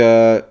think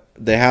they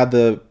have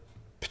the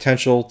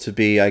potential to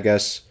be, I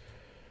guess,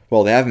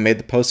 well, they haven't made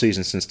the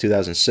postseason since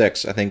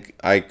 2006. I think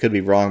I could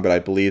be wrong, but I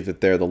believe that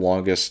they're the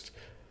longest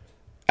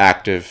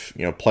active,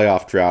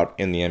 playoff drought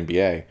in the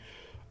NBA.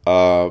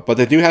 But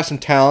they do have some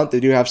talent. They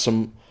do have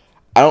some.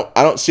 I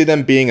don't see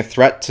them being a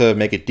threat to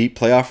make a deep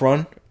playoff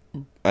run.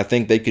 I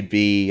think they could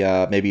be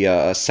maybe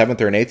a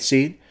 7th or an 8th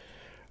seed.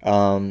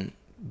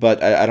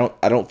 But I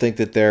don't think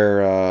that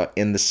they're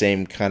in the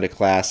same kind of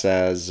class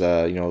as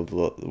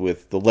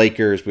with the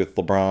Lakers with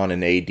LeBron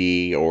and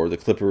AD, or the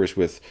Clippers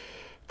with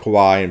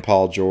Kawhi and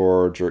Paul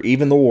George, or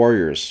even the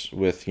Warriors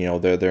with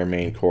their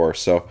main core.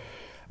 So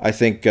I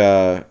think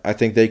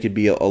they could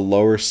be a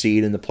lower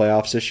seed in the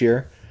playoffs this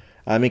year.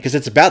 I mean, because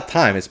it's about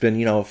time. It's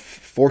been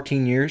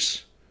 14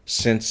 years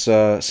since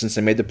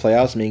they made the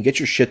playoffs. I mean, get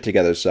your shit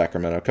together,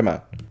 Sacramento. Come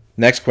on.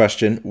 Next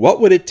question: what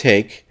would it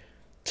take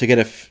to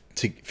get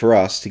for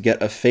us to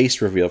get a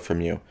face reveal from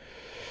you?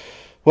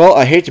 Well,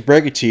 I hate to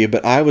break it to you,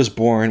 but I was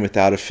born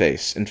without a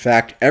face. In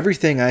fact,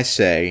 everything I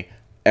say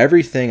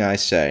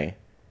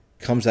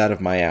comes out of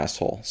my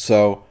asshole.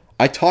 So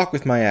I talk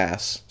with my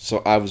ass.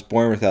 So I was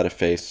born without a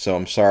face. So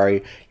I'm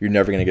sorry, you're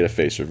never gonna get a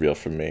face reveal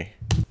from me.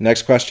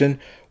 Next question.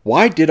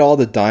 Why did all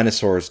the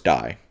dinosaurs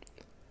die?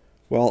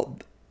 Well,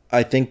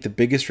 I think the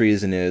biggest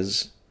reason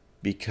is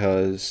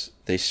because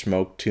they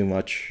smoked too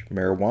much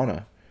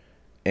marijuana.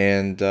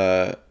 And,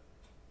 I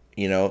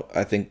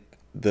think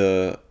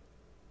the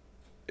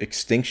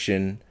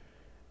extinction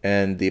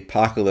and the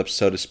apocalypse,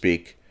 so to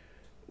speak,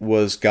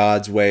 was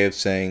God's way of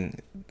saying,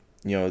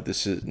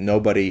 this is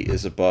nobody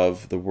is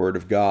above the word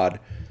of God,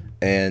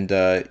 and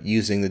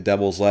using the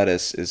devil's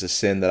lettuce is a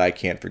sin that I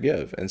can't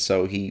forgive. And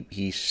so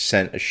he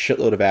sent a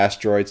shitload of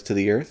asteroids to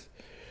the earth.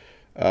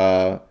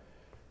 The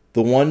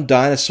one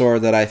dinosaur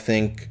that I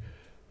think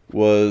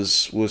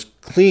was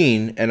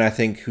clean, and I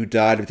think who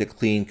died with a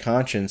clean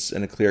conscience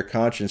and a clear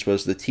conscience,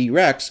 was the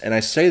T-Rex. And I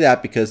say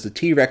that because the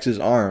T-Rex's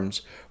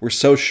arms were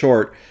so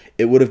short,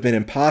 it would have been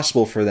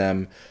impossible for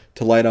them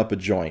to light up a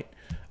joint.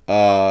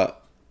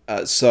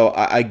 So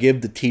I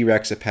give the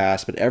T-Rex a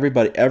pass, but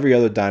every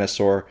other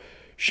dinosaur,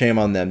 shame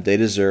on them. They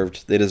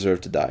deserved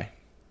to die,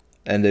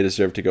 and they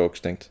deserve to go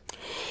extinct.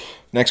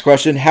 Next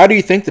question: how do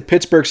you think the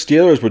Pittsburgh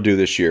Steelers will do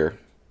this year?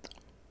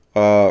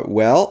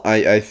 Well,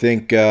 I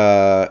think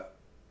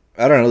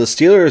I don't know. The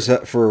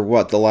Steelers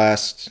for the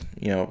last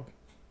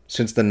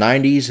since the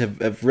 90s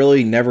have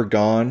really never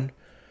gone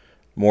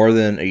more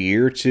than a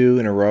year or two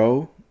in a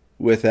row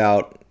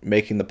without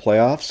making the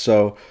playoffs.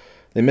 So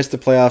they missed the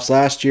playoffs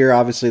last year.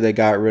 Obviously, they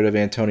got rid of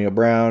Antonio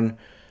Brown.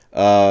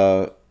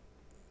 I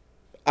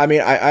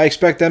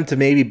expect them to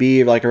maybe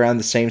be like around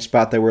the same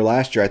spot they were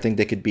last year. I think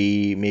they could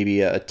be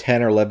maybe a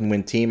 10 or 11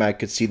 win team. I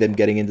could see them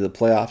getting into the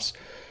playoffs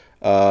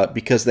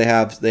because they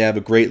have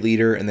a great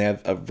leader, and they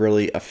have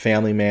a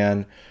family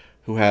man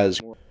who has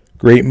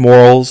great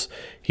morals.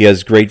 He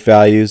has great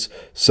values.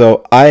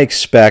 So I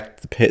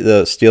expect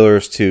the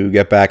Steelers to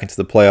get back into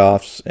the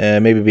playoffs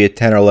and maybe be a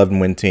 10 or 11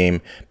 win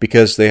team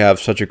because they have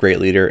such a great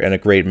leader and a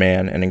great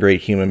man and a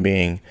great human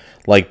being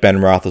like Ben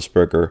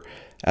Roethlisberger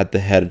at the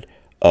head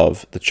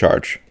of the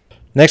charge.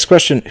 Next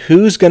question: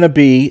 who's going to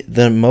be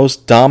the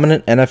most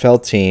dominant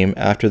NFL team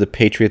after the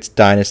Patriots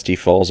dynasty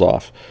falls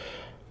off?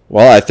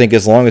 Well, I think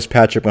as long as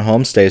Patrick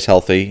Mahomes stays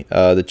healthy,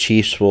 the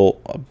Chiefs will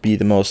be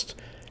the most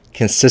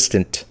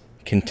consistent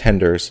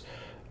contenders.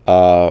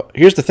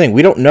 Here's the thing: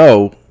 we don't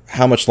know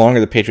how much longer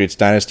the Patriots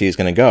dynasty is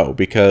going to go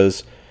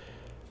because,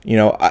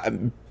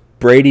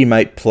 Brady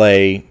might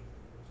play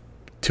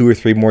 2 or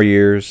 3 more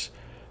years.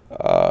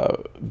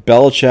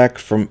 Belichick,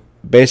 from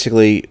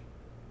basically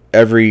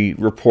every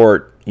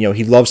report,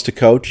 he loves to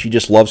coach. He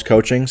just loves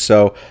coaching.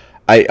 So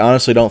I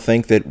honestly don't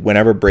think that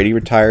whenever Brady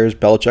retires,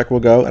 Belichick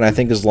will go. And I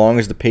think as long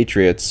as the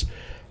Patriots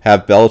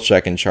have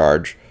Belichick in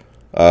charge,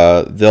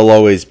 they'll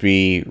always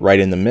be right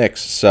in the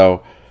mix.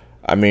 So,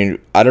 I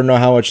don't know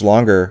how much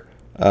longer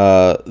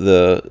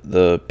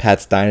the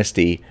Pats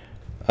dynasty.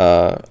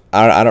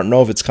 I don't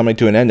know if it's coming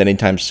to an end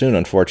anytime soon,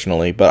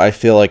 unfortunately. But I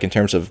feel like in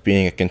terms of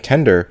being a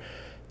contender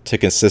to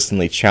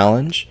consistently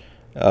challenge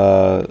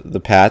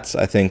the Pats,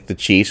 I think the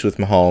Chiefs with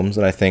Mahomes,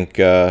 and I think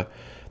the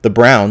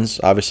Browns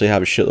obviously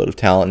have a shitload of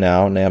talent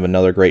now, and they have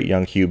another great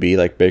young QB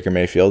like Baker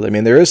Mayfield.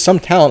 There is some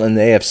talent in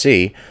the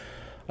AFC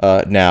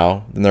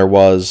now than there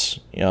was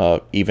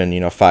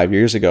even 5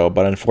 years ago,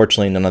 but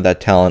unfortunately none of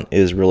that talent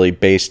is really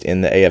based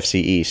in the AFC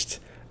East,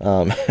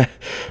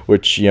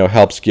 which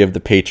helps give the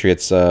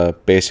Patriots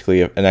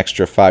basically an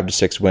extra 5 to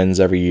 6 wins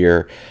every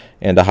year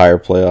and a higher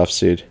playoff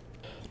seed.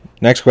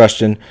 Next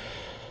question: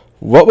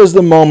 what was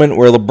the moment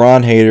where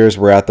LeBron haters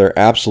were at their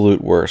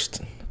absolute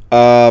worst?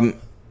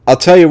 I'll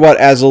tell you what,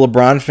 as a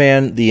LeBron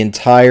fan, the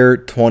entire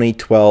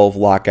 2012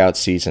 lockout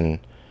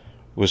season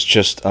was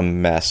just a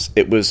mess.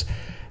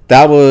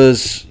 That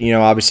was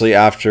obviously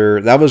after,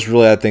 that was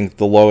really, I think,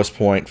 the lowest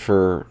point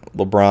for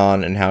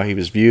LeBron and how he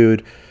was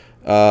viewed.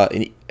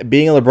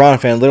 Being a LeBron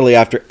fan, literally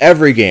after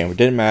every game, it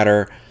didn't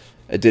matter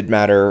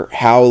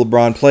how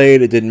LeBron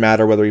played. It didn't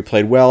matter whether he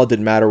played well. It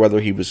didn't matter whether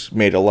he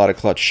made a lot of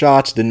clutch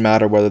shots. It didn't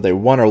matter whether they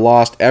won or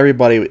lost.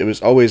 It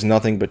was always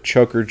nothing but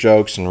choker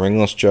jokes and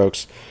ringless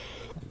jokes.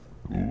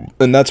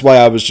 And that's why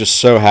I was just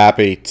so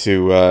happy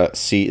to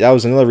see. That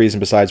was another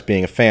reason besides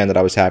being a fan that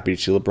I was happy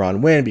to see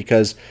LeBron win,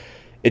 because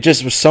it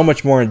just was so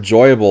much more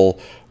enjoyable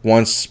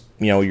once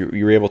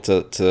you're able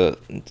to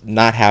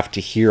not have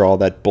to hear all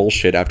that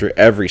bullshit after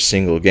every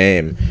single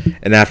game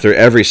and after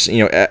every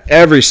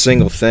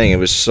single thing. It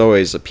was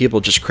always people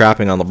just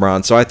crapping on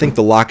LeBron. So I think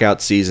the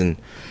lockout season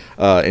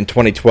in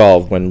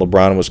 2012, when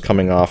LeBron was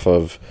coming off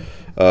of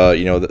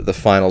the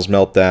finals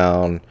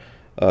meltdown,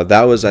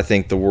 that was, I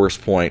think, the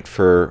worst point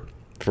for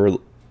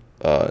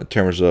in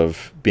terms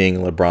of being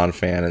a LeBron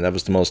fan, and that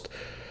was the most,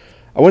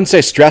 I wouldn't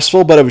say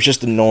stressful, but it was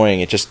just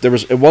annoying.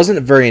 It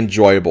wasn't very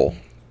enjoyable.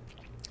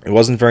 It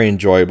wasn't very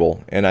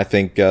enjoyable, and I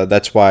think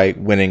that's why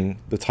winning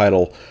the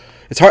title,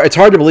 it's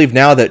hard to believe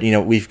now that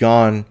we've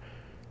gone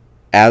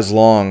as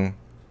long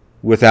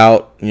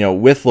without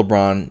with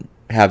LeBron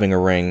having a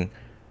ring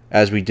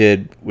as we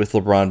did with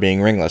LeBron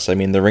being ringless.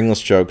 The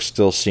ringless jokes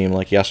still seem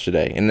like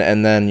yesterday, and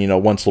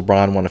then once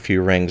LeBron won a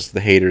few rings,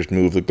 the haters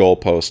moved the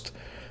goalpost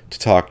to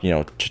talk,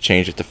 to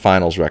change it to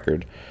finals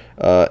record.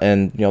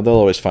 And they'll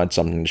always find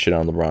something to shit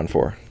on LeBron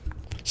for.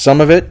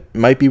 Some of it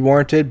might be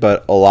warranted,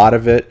 but a lot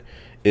of it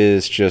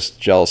is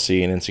just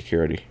jealousy and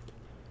insecurity.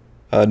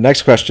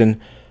 Next question: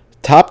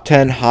 top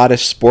 10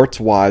 hottest sports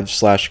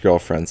wives /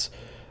 girlfriends.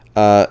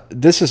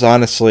 This is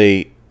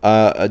honestly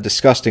a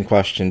disgusting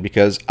question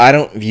because I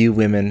don't view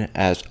women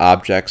as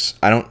objects.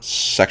 I don't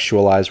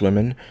sexualize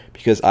women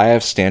because I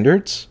have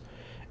standards,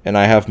 and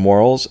I have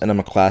morals, and I'm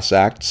a class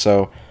act,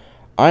 so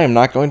I am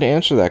not going to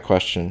answer that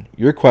question.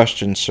 Your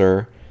question,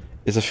 sir,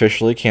 is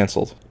officially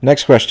canceled.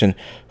 Next question.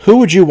 Who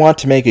would you want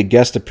to make a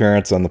guest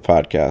appearance on the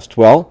podcast?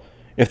 Well,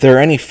 if there are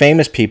any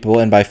famous people,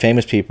 and by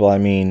famous people I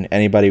mean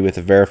anybody with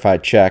a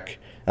verified check,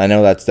 I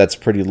know that's a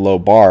pretty low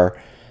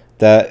bar,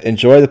 that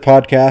enjoy the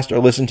podcast or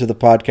listen to the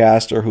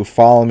podcast or who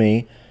follow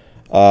me,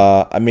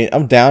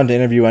 I'm down to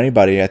interview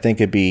anybody. I think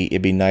it'd be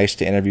nice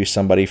to interview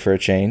somebody for a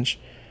change.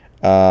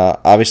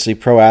 Obviously,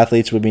 pro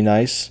athletes would be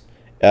nice.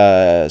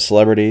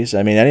 Celebrities.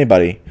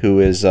 Anybody who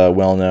is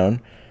well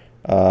known.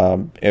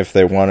 If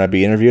they want to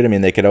be interviewed,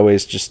 they could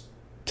always just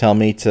tell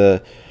me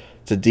to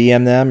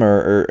DM them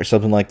or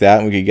something like that,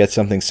 and we could get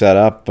something set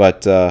up.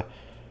 But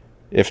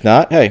if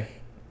not, hey,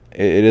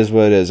 it is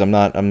what it is. I'm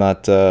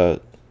not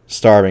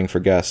starving for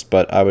guests,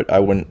 but I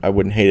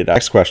wouldn't hate it.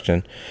 Next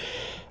question.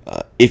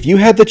 If you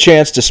had the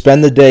chance to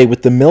spend the day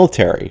with the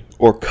military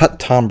or cut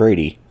Tom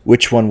Brady,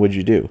 which one would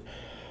you do?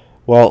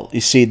 Well,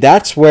 you see,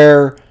 that's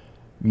where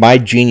my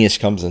genius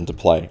comes into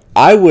play.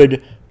 I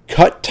would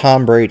cut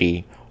Tom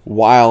Brady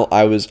while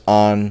I was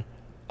on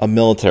a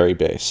military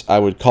base. I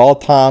would call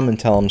Tom and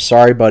tell him,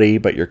 sorry, buddy,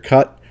 but you're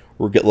cut.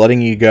 We're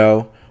letting you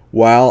go,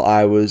 while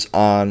I was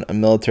on a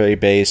military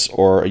base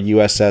or a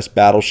USS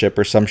battleship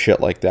or some shit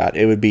like that.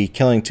 It would be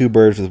killing two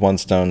birds with one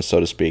stone,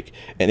 so to speak,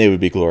 and it would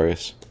be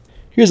glorious.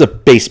 Here's a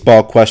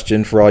baseball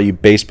question for all you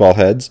baseball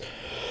heads.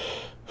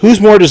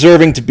 Who's more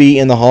deserving to be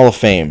in the Hall of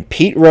Fame,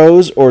 Pete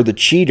Rose or the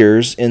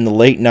Cheaters in the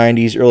late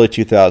 90s, early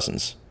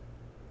 2000s?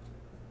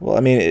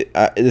 Well,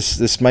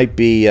 this might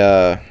be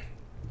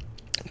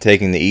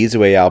taking the easy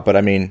way out, but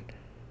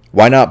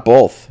why not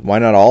both? Why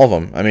not all of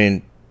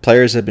them?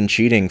 Players have been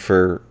cheating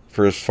for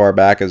as far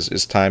back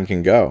as time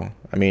can go.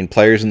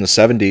 Players in the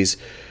 70s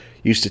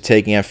used to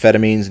take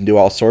amphetamines and do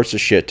all sorts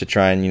of shit to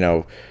try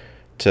and,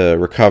 to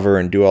recover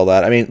and do all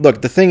that.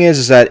 Look, the thing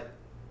is that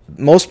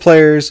most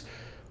players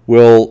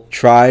will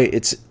try,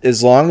 it's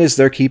as long as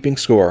they're keeping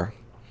score.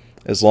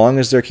 As long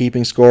as they're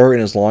keeping score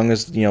and as long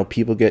as,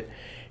 people get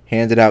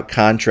handed out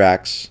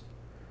contracts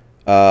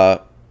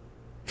for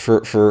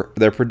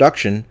their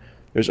production,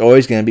 there's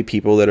always going to be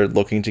people that are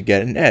looking to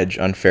get an edge,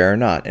 unfair or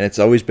not. And it's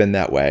always been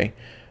that way.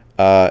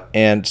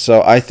 And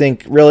so I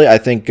think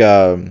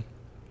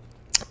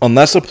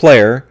unless a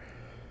player,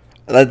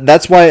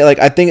 that's why,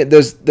 I think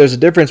there's a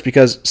difference,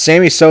 because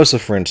Sammy Sosa,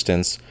 for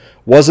instance,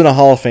 wasn't a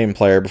Hall of Fame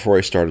player before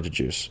he started to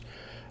juice.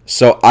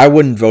 So I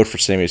wouldn't vote for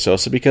Sammy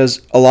Sosa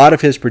because a lot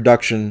of his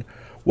production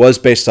was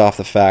based off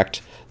the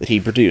fact that he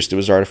produced. It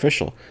was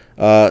artificial.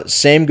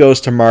 Same goes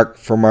to Mark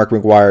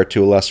McGwire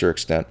to a lesser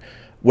extent.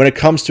 When it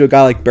comes to a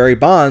guy like Barry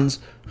Bonds,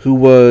 who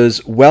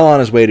was well on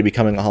his way to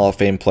becoming a Hall of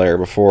Fame player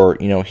before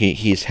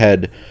his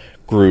head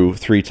grew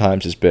 3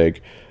 times as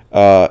big,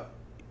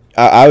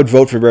 I would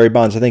vote for Barry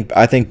Bonds.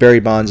 I think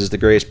Barry Bonds is the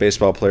greatest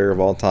baseball player of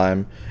all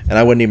time, and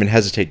I wouldn't even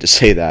hesitate to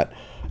say that.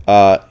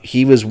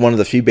 He was one of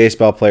the few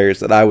baseball players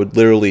that I would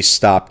literally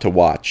stop to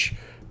watch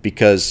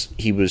because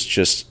he was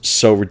just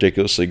so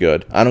ridiculously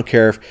good. I don't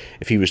care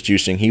if he was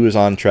juicing. He was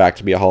on track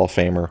to be a Hall of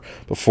Famer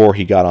before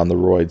he got on the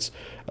roids.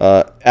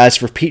 As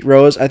for Pete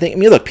Rose,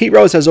 look, Pete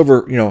Rose has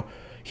over,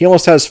 he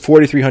almost has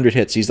 4,300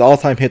 hits. He's the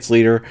all-time hits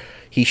leader.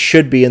 He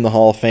should be in the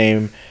Hall of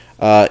Fame.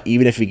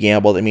 Even if he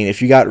gambled.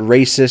 If you got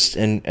racist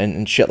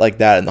and shit like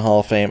that in the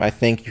Hall of Fame, I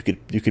think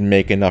you could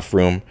make enough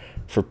room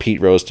for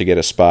Pete Rose to get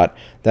a spot.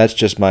 That's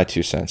just my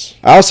 2 cents.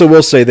 I also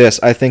will say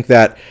this. I think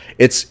that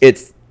it's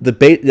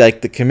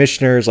the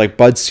commissioners like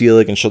Bud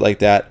Selig and shit like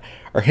that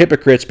are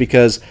hypocrites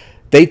because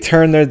they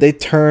turned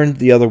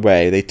the other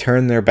way. They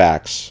turned their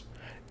backs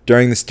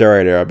during the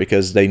steroid era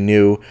because they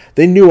knew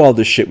all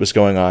this shit was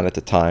going on at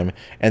the time,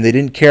 and they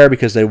didn't care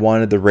because they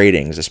wanted the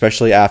ratings,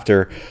 especially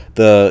after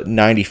the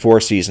 94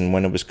 season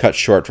when it was cut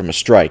short from a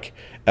strike,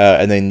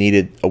 and they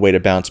needed a way to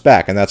bounce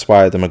back. And that's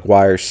why the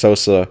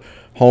McGwire-Sosa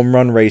home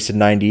run race in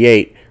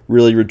 98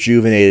 really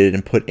rejuvenated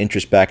and put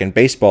interest back in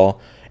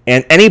baseball.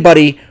 And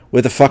anybody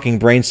with a fucking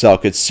brain cell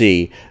could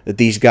see that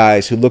these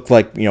guys who looked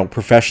like,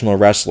 professional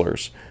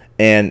wrestlers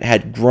and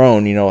had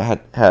grown,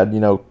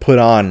 had put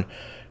on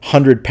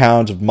 100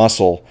 pounds of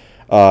muscle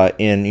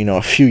in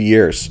a few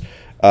years,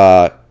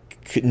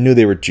 knew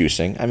they were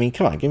juicing.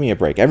 Come on, give me a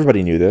break.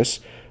 Everybody knew this,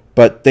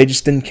 but they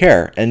just didn't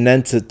care. And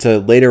then to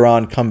later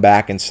on come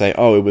back and say,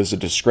 oh, it was a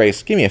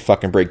disgrace. Give me a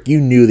fucking break. You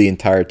knew the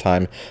entire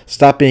time.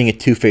 Stop being a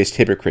two-faced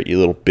hypocrite, you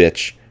little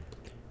bitch.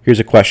 Here's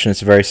a question.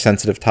 It's a very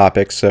sensitive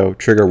topic, so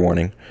trigger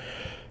warning.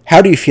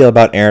 How do you feel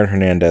about Aaron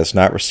Hernandez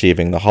not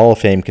receiving the Hall of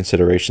Fame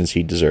considerations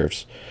he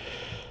deserves?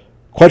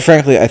 Quite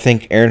frankly, I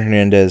think Aaron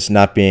Hernandez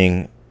not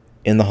being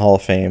in the Hall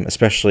of Fame,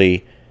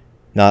 especially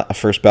not a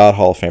first ballot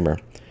Hall of Famer,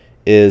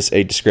 is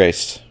a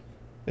disgrace.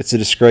 It's a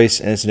disgrace,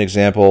 and it's an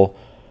example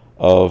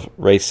of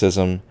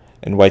racism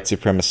and white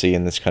supremacy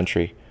in this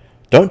country.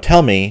 Don't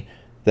tell me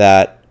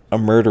that a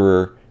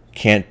murderer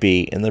can't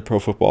be in the Pro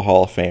Football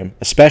Hall of Fame,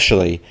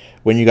 especially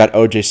when you got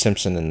O.J.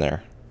 Simpson in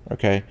there.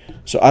 Okay?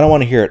 So I don't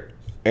want to hear it.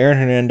 Aaron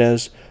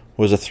Hernandez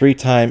was a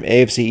 3-time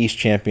AFC East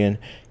champion.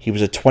 He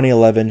was a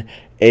 2011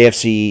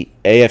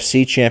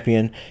 AFC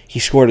champion. He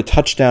scored a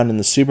touchdown in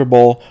the Super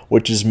Bowl,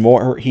 which is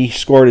more. He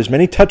scored as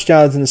many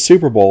touchdowns in the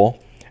Super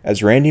Bowl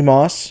as Randy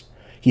Moss.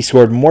 He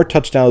scored more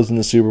touchdowns in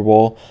the Super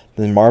Bowl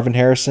than Marvin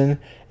Harrison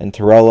and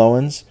Terrell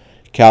Owens,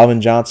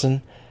 Calvin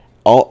Johnson,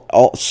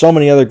 so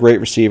many other great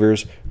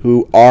receivers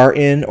who are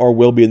in or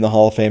will be in the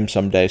Hall of Fame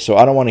someday. So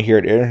I don't want to hear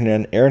it.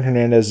 Aaron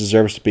Hernandez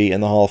deserves to be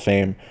in the Hall of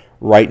Fame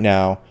right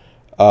now,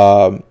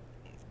 and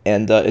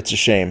it's a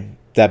shame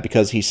that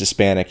because he's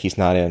Hispanic, he's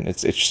not in.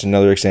 It's just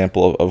another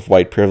example of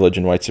white privilege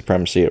and white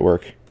supremacy at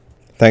work.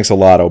 Thanks a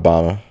lot,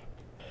 Obama.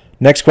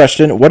 Next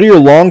question. What are your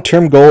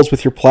long-term goals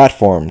with your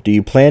platform? Do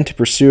you plan to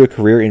pursue a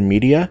career in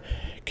media?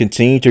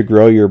 Continue to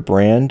grow your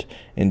brand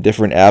in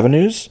different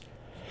avenues?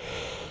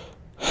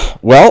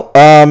 Well,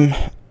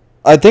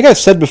 I think I've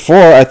said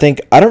before, I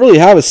don't really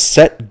have a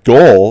set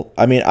goal.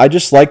 I mean, I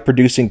just like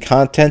producing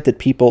content that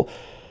people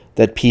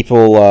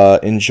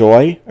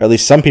enjoy, or at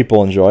least some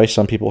people enjoy.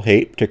 Some people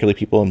hate, particularly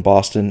people in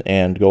Boston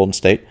and Golden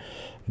State.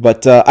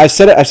 But I've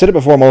said it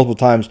before multiple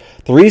times.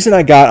 The reason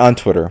I got on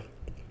Twitter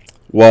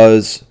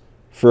was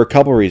for a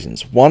couple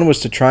reasons. One was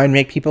to try and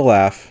make people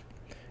laugh,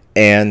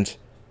 and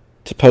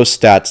to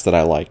post stats that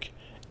I like,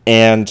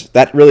 and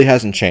that really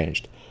hasn't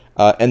changed.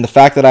 And the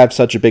fact that I have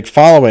such a big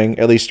following,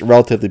 at least a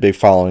relatively big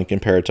following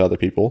compared to other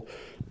people,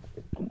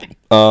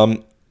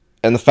 and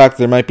the fact that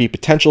there might be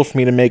potential for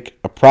me to make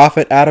a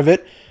profit out of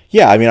it.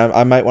 Yeah, I mean,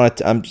 I might want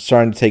to. I'm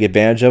starting to take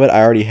advantage of it.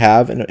 I already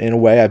have, in a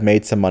way. I've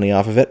made some money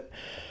off of it.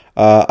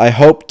 I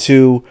hope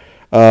to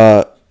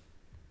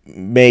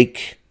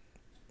make.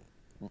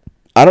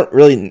 I don't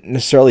really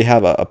necessarily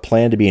have a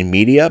plan to be in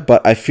media,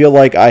 but I feel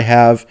like I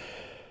have.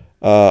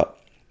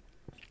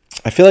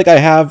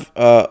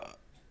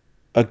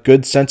 A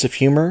good sense of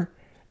humor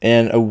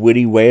and a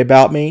witty way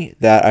about me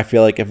that I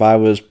feel like if I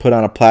was put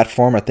on a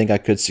platform, I think I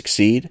could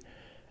succeed.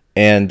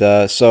 And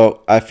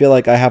so I feel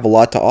like I have a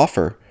lot to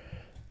offer.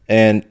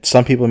 And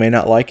some people may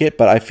not like it,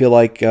 but I feel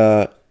like,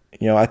 I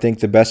think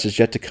the best is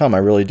yet to come. I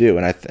really do.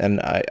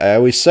 And I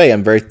always say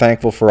I'm very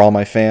thankful for all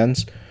my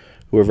fans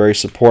who are very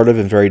supportive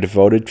and very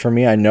devoted for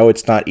me. I know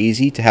it's not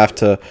easy to have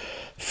to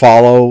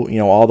follow,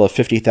 all the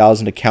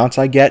 50,000 accounts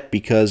I get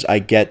because I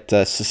get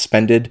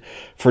suspended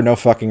for no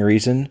fucking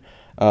reason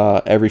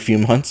every few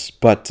months.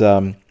 But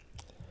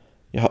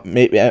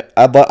maybe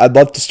I'd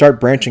love to start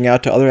branching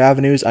out to other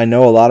avenues. I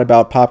know a lot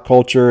about pop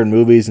culture and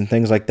movies and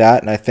things like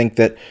that, and I think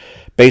that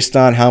based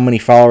on how many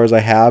followers I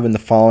have and the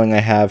following I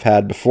have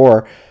had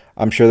before,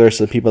 I'm sure there's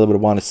some people that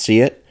would want to see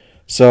it.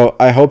 So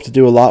I hope to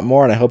do a lot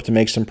more, and I hope to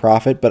make some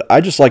profit, but I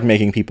just like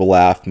making people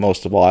laugh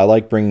most of all. I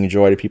like bringing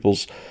joy to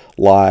people's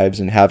lives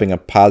and having a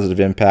positive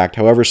impact,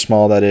 however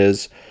small that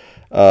is,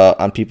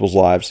 on people's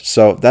lives.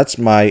 So that's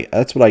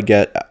what I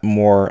get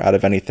more out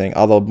of anything,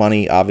 although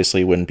money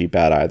obviously wouldn't be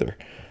bad either.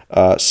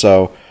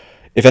 So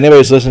if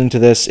anybody's listening to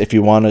this, if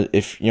you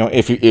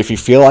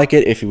feel like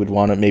it, if you would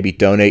want to maybe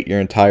donate your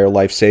entire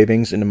life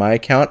savings into my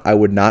account, I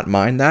would not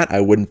mind that.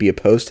 I wouldn't be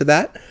opposed to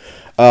that.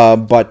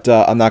 But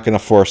I'm not going to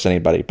force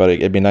anybody. But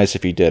it'd be nice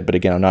if you did. But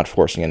again, I'm not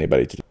forcing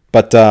anybody to.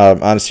 But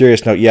on a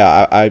serious note,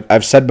 yeah,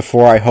 I've said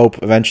before, I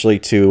hope eventually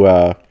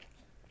to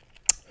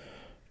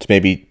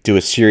maybe do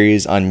a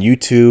series on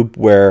YouTube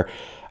where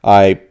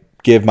I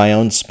give my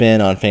own spin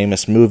on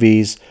famous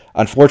movies.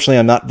 Unfortunately,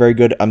 I'm not very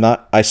good.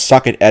 I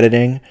suck at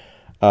editing.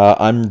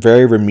 I'm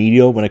very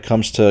remedial when it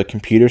comes to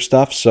computer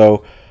stuff.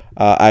 So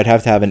I'd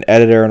have to have an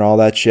editor and all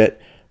that shit.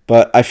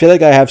 But I feel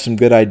like I have some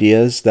good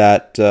ideas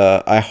that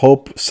I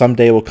hope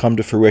someday will come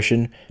to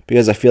fruition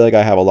because I feel like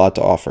I have a lot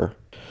to offer.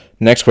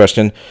 Next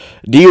question.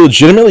 Do you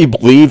legitimately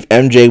believe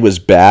MJ was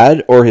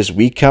bad, or his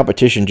weak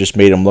competition just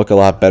made him look a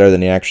lot better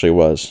than he actually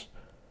was?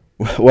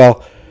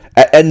 Well,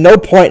 at no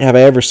point have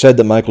I ever said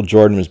that Michael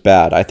Jordan was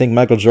bad. I think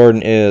Michael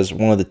Jordan is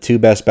one of the two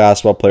best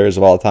basketball players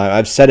of all time.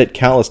 I've said it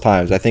countless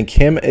times. I think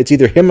it's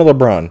either him or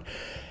LeBron.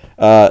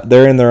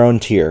 They're in their own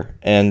tier.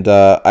 And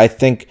I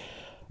think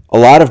a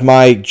lot of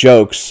my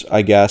jokes,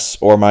 I guess,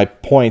 or my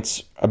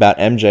points about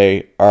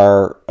MJ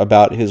are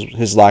about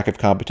his lack of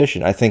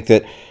competition. I think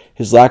that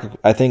his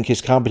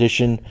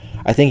competition,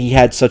 I think he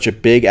had such a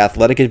big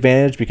athletic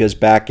advantage because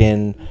back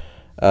in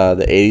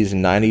the 80s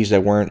and 90s, there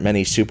weren't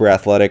many super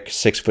athletic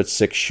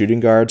 6'6"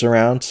 shooting guards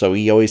around, so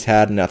he always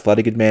had an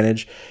athletic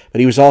advantage. But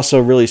he was also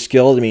really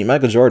skilled. I mean,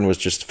 Michael Jordan was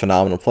just a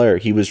phenomenal player.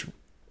 He was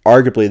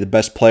arguably the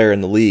best player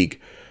in the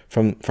league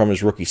from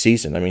his rookie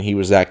season. I mean, he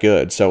was that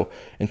good. So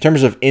in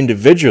terms of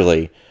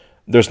individually,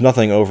 there's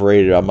nothing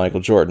overrated about Michael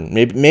Jordan.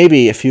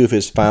 Maybe a few of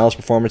his finals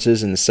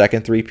performances in the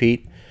second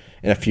three-peat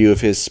and a few of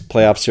his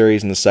playoff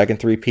series in the second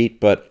three-peat,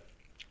 but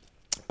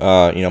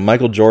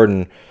Michael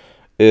Jordan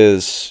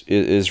is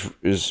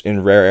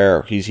in rare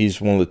air. He's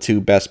one of the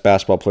two best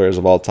basketball players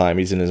of all time.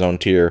 He's in his own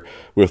tier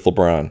with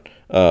LeBron.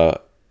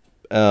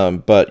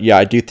 But yeah,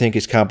 I do think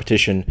his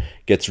competition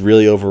gets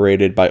really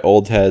overrated by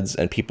old heads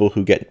and people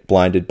who get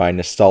blinded by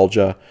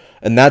nostalgia,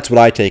 and that's what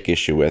I take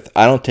issue with.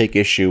 I don't take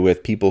issue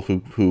with people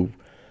who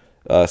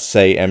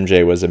say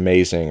MJ was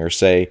amazing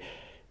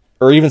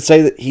or even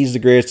say that he's the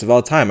greatest of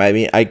all time. I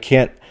mean, I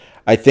can't.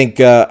 I think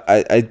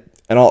I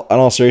in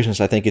all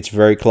seriousness, I think it's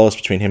very close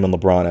between him and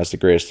LeBron as the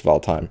greatest of all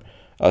time.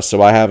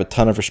 So I have a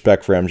ton of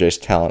respect for MJ's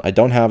talent. I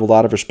don't have a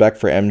lot of respect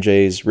for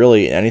MJ's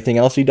really anything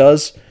else he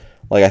does.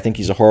 Like, I think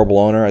he's a horrible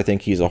owner. I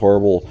think he's a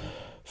horrible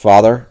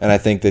father, and I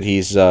think that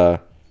he's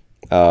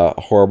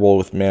horrible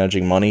with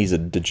managing money. He's a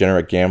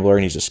degenerate gambler,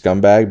 and he's a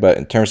scumbag. But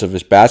in terms of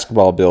his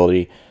basketball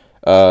ability,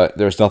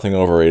 there's nothing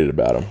overrated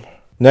about him.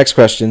 Next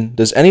question.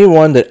 Does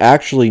anyone that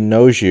actually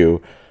knows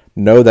you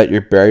know that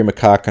you're Barry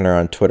McCockiner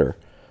on Twitter?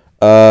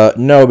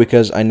 No,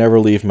 because I never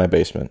leave my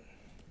basement.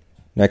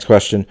 Next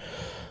question.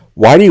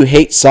 Why do you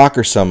hate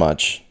soccer so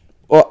much?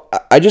 Well,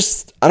 I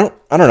don't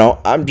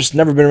know. I've just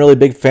never been really a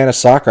big fan of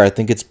soccer. I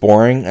think it's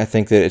boring. I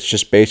think that it's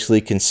just basically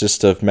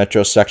consists of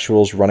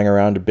metrosexuals running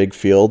around a big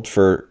field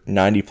for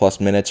 90 plus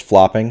minutes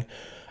flopping.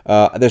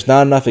 There's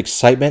not enough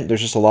excitement.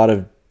 There's just a lot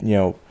of,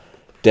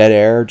 dead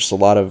air. Just a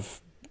lot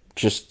of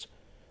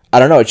I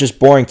don't know. It's just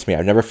boring to me.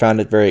 I've never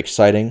found it very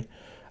exciting.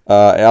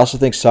 I also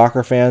think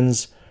soccer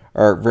fans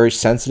are very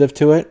sensitive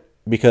to it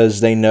because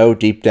they know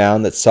deep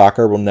down that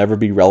soccer will never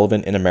be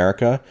relevant in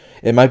America.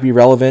 It might be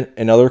relevant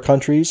in other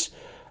countries,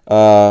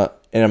 and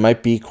it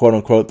might be, quote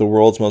unquote, the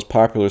world's most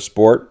popular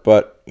sport,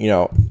 but,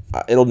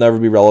 it'll never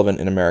be relevant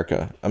in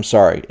America. I'm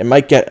sorry. It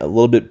might get a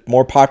little bit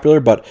more popular,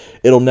 but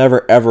it'll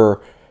never,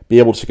 ever be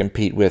able to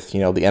compete with, the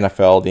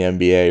NFL, the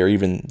NBA, or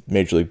even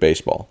Major League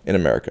Baseball in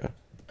America.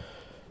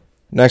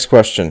 Next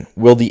question.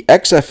 Will the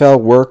XFL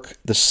work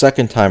the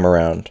second time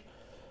around?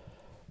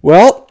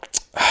 Well,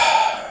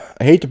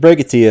 I hate to break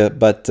it to you,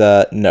 but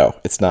no,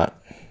 it's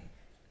not.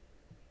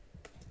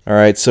 All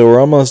right, so we're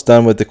almost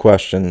done with the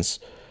questions.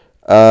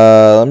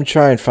 Let me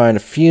try and find a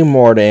few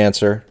more to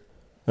answer.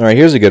 All right,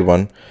 here's a good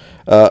one.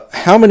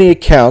 How many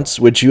accounts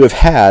would you have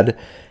had,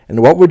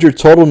 and what would your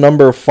total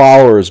number of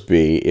followers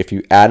be if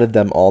you added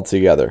them all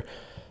together?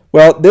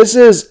 Well, this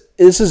is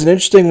an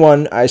interesting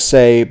one, I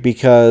say,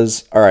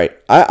 because, all right,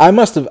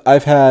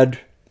 I've had,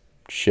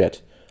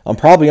 I'm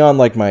probably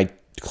on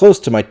close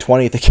to my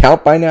 20th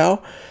account by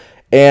now.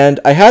 And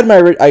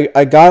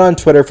I got on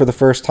Twitter for the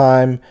first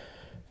time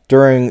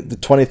during the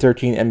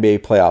 2013 NBA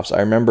playoffs.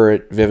 I remember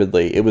it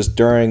vividly. It was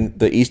during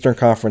the Eastern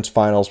Conference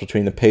Finals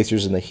between the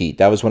Pacers and the Heat.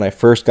 That was when I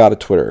first got a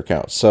Twitter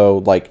account. So,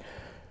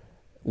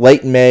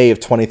 late May of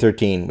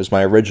 2013 was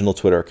my original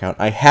Twitter account.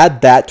 I had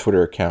that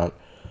Twitter account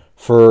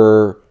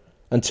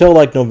until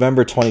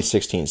November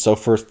 2016. So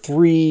for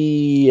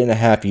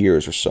 3.5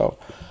 years or so.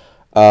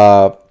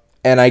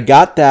 And I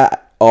got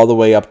that all the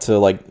way up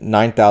to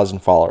 9,000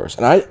 followers.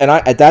 And I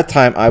at that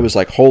time I was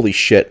like, holy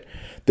shit,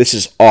 this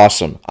is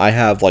awesome. I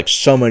have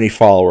so many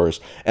followers.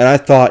 And I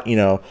thought,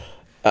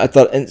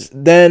 and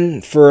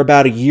then for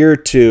about a year or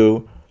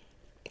two,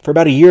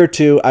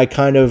 I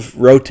kind of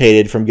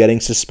rotated from getting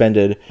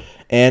suspended,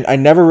 and I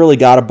never really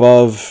got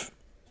above,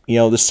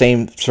 the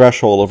same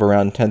threshold of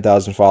around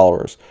 10,000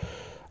 followers.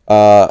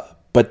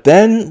 But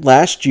then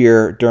last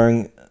year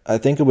during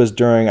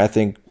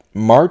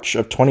March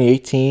of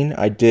 2018,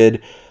 I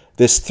did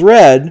this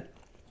thread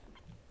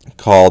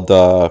called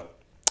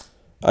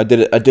I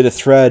did a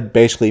thread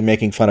basically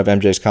making fun of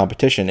MJ's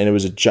competition, and it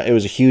was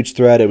a huge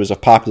thread. It was a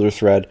popular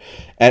thread,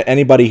 and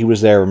anybody who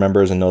was there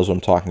remembers and knows what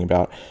I'm talking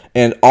about.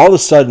 And all of a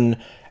sudden,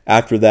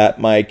 after that,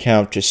 my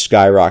account just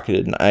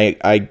skyrocketed, and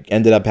I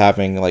ended up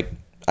having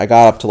I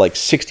got up to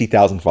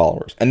 60,000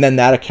 followers, and then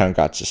that account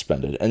got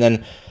suspended, and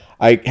then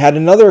I had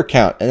another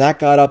account, and that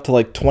got up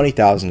to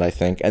 20,000, I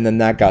think, and then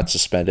that got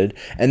suspended.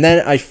 And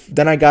then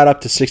I got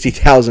up to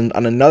 60,000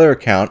 on another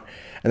account,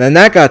 and then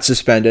that got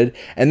suspended.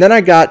 And then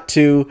I got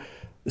to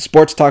the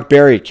Sports Talk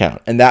Barry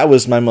account, and that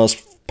was my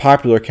most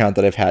popular account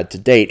that I've had to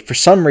date. For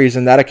some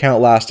reason, that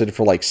account lasted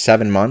for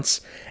 7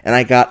 months, and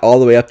I got all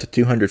the way up to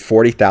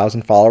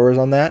 240,000 followers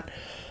on that.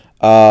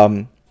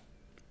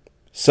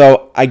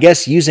 So I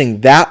guess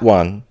using that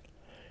one,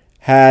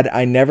 had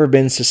I never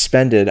been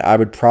suspended, I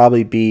would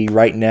probably be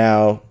right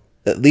now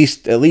at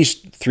least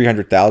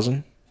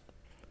 300,000,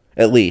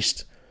 at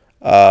least.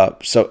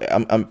 So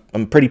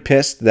I'm pretty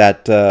pissed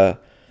that of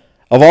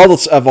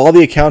all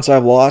the accounts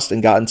I've lost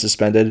and gotten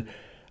suspended,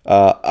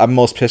 I'm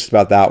most pissed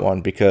about that one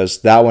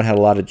because that one had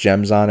a lot of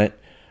gems on it,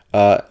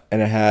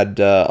 and it had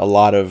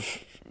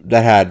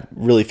that had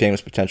really famous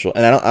potential.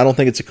 And I don't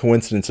think it's a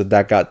coincidence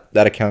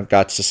that account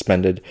got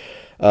suspended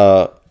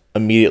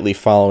immediately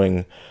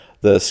following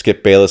the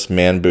Skip Bayless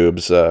man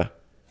boobs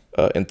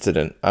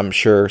incident. I'm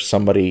sure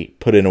somebody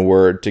put in a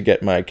word to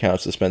get my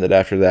account suspended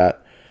after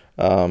that.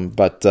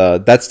 But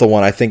that's the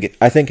one I think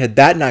had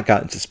that not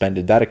gotten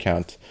suspended, that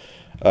account,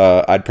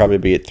 I'd probably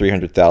be at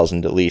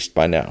 300,000 at least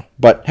by now.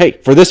 But hey,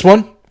 for this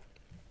one,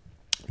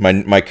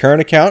 my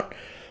current account,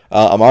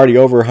 I'm already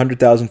over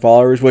 100,000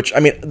 followers, which, I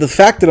mean, the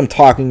fact that I'm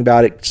talking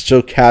about it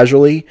so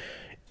casually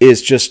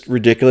is just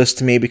ridiculous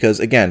to me because,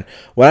 again,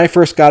 when I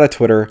first got a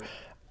Twitter,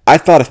 I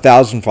thought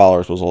 1,000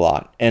 followers was a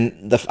lot,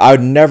 and I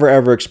would never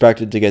ever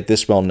expected to get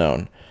this well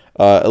known,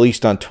 at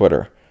least on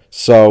Twitter.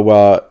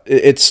 So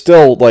it's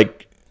still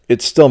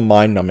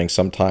mind numbing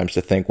sometimes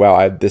to think, wow,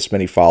 I have this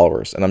many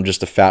followers, and I'm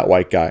just a fat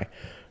white guy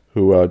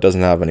who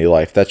doesn't have any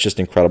life. That's just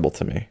incredible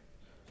to me.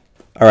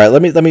 All right,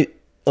 let me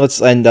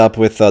let's end up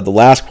with the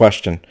last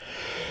question.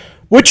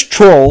 Which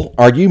troll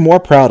are you more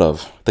proud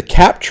of? The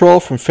cap troll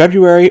from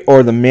February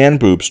or the man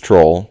boobs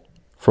troll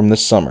from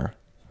this summer?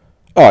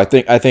 Oh, I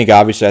think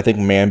obviously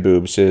man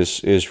boobs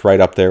is right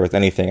up there with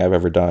anything I've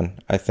ever done.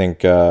 I think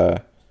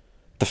the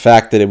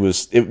fact that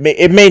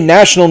it made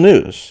national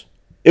news.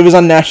 It was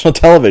on national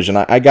television.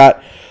 I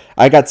got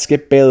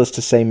Skip Bayless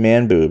to say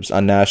man boobs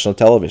on national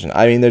television.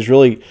 I mean, there's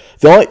really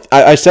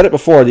I said it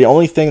before. The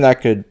only thing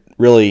that could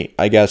really,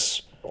 I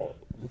guess,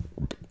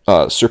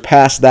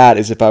 surpass that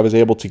is if I was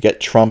able to get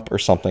Trump or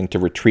something to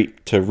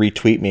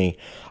retweet me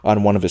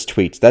on one of his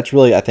tweets. That's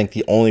really, I think,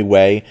 the only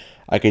way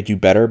I could do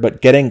better.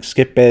 But getting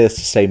Skip Bayless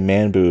to say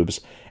man boobs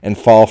and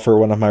fall for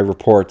one of my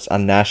reports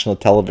on national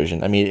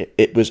television, I mean,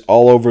 it was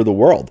all over the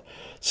world.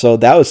 So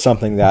that was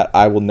something that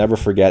I will never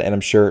forget, and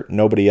I'm sure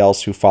nobody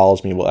else who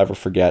follows me will ever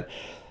forget.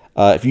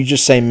 If you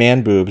just say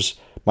man boobs,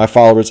 my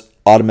followers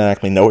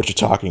automatically know what you're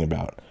talking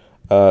about.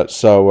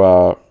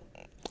 So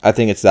I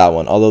think it's that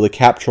one. Although the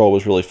cap troll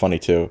was really funny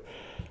too.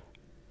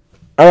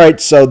 All right,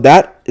 so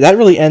that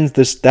really ends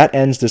this. That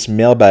ends this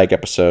mailbag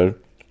episode.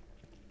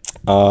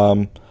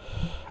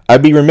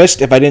 I'd be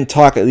remiss if I didn't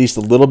talk at least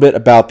a little bit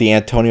about the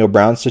Antonio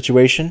Brown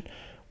situation,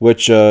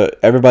 which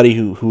everybody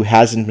who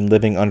hasn't been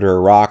living under a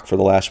rock for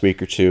the last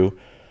week or two.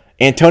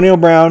 Antonio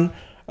Brown,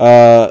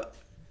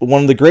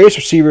 one of the greatest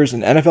receivers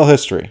in NFL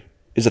history,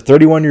 is a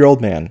 31-year-old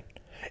man,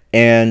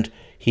 and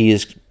he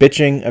is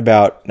bitching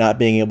about not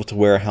being able to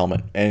wear a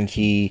helmet, and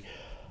he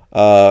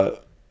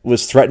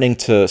was threatening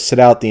to sit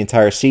out the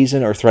entire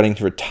season or threatening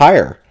to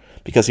retire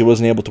because he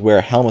wasn't able to wear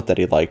a helmet that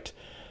he liked.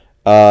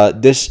 I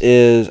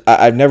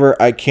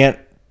can't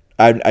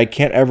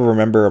ever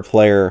remember a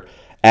player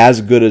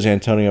as good as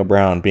Antonio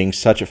Brown being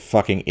such a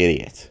fucking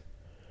idiot.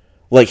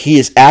 Like, he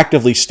is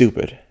actively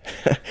stupid.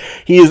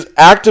 He is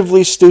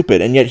actively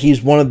stupid, and yet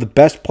he's one of the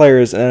best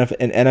players in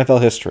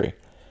NFL history.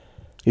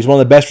 He's one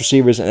of the best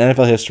receivers in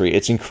NFL history.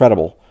 It's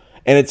incredible.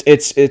 And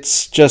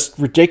it's just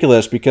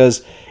ridiculous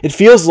because it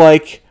feels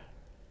like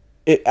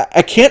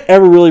I can't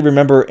ever really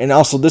remember, and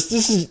also this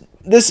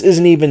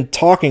isn't even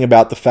talking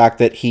about the fact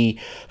that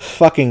he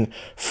fucking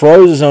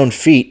froze his own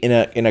feet in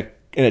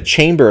a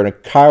chamber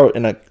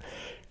in a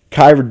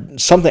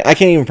something. I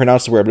can't even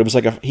pronounce the word, but it was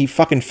like he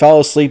fucking fell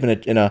asleep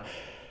in a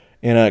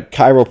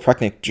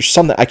chiropractic or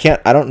something.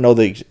 I don't know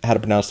how to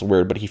pronounce the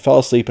word, but he fell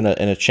asleep in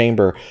a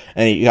chamber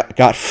and he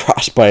got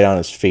frostbite on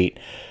his feet.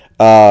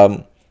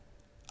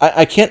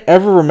 I can't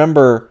ever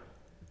remember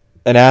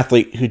an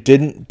athlete who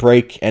didn't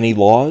break any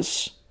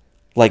laws,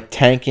 like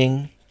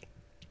tanking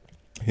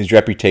his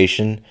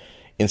reputation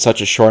in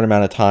such a short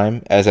amount of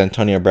time as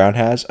Antonio Brown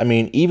has. I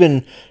mean,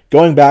 even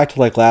going back to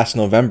like last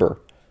November,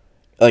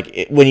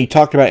 when you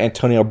talked about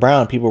Antonio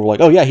Brown, people were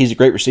like, "Oh yeah, he's a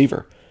great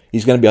receiver.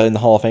 He's going to be in the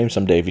Hall of Fame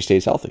someday if he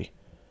stays healthy."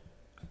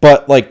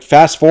 But like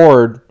fast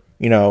forward,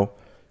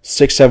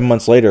 6-7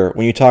 months later,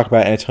 when you talk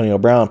about Antonio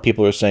Brown,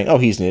 people are saying, "Oh,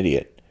 he's an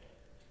idiot.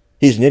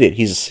 He's an idiot.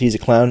 He's a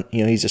clown.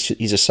 He's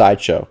a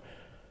sideshow."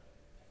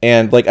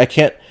 And like, I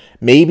can't.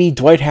 Maybe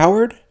Dwight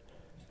Howard.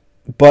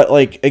 But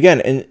like, again,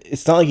 and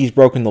it's not like he's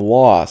broken the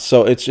law,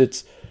 so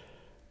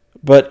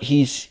but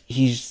he's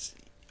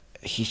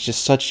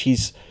just such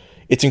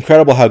it's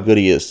incredible how good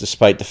he is,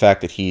 despite the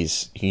fact that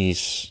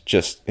he's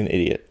just an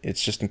idiot.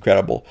 It's just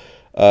incredible,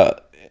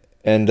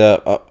 and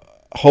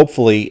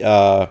hopefully,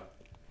 I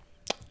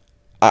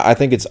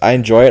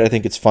enjoy it. I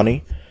think it's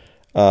funny,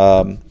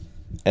 and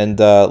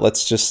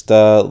let's just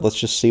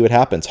see what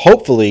happens.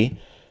 Hopefully,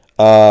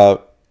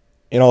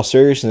 in all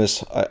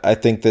seriousness, I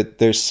think that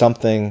there's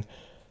something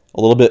a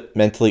little bit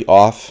mentally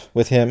off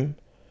with him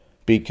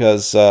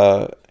because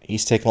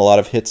he's taken a lot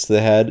of hits to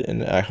the head,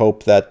 and I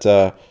hope that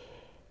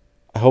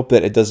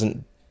it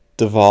doesn't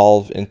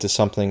devolve into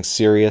something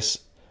serious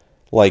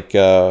like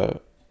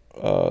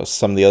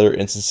some of the other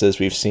instances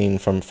we've seen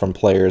from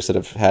players that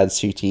have had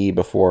CTE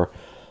before.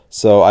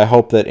 So I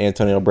hope that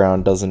Antonio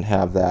Brown doesn't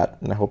have that,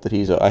 and I hope that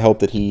he at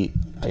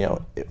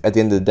the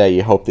end of the day,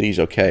 you hope that he's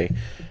okay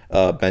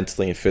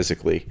mentally and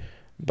physically.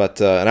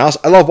 But and I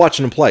love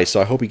watching him play, so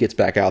I hope he gets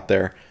back out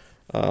there.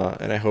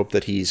 And I hope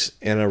that he's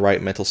in a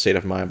right mental state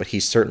of mind, but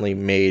he's certainly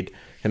made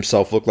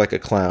himself look like a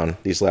clown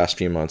these last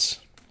few months.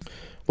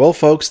 Well,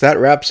 folks, that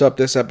wraps up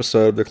this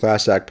episode of the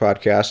Class Act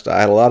Podcast. I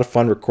had a lot of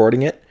fun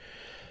recording it.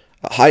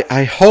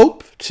 I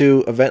hope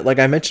to, like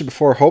I mentioned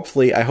before,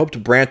 hopefully, I hope to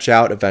branch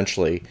out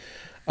eventually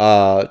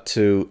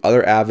to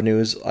other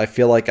avenues. I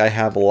feel like I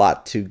have a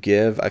lot to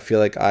give. I feel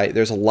like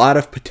there's a lot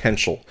of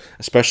potential,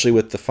 especially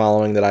with the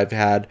following that I've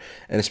had,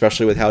 and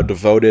especially with how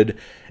devoted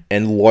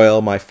and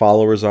loyal my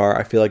followers are.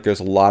 I feel like there's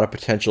a lot of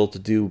potential to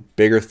do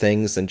bigger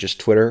things than just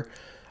Twitter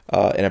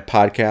and a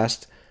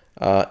podcast.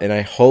 And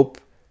I hope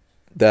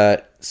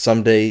that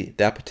someday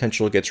that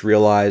potential gets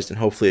realized and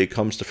hopefully it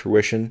comes to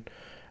fruition.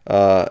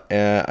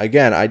 And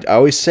again, I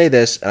always say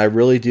this, and I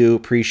really do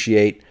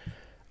appreciate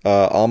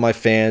all my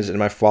fans and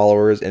my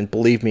followers. And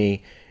believe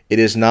me, it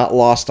is not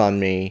lost on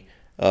me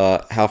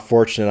how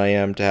fortunate I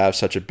am to have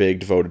such a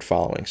big devoted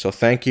following. So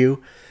thank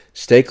you,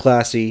 stay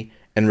classy,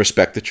 and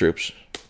respect the troops.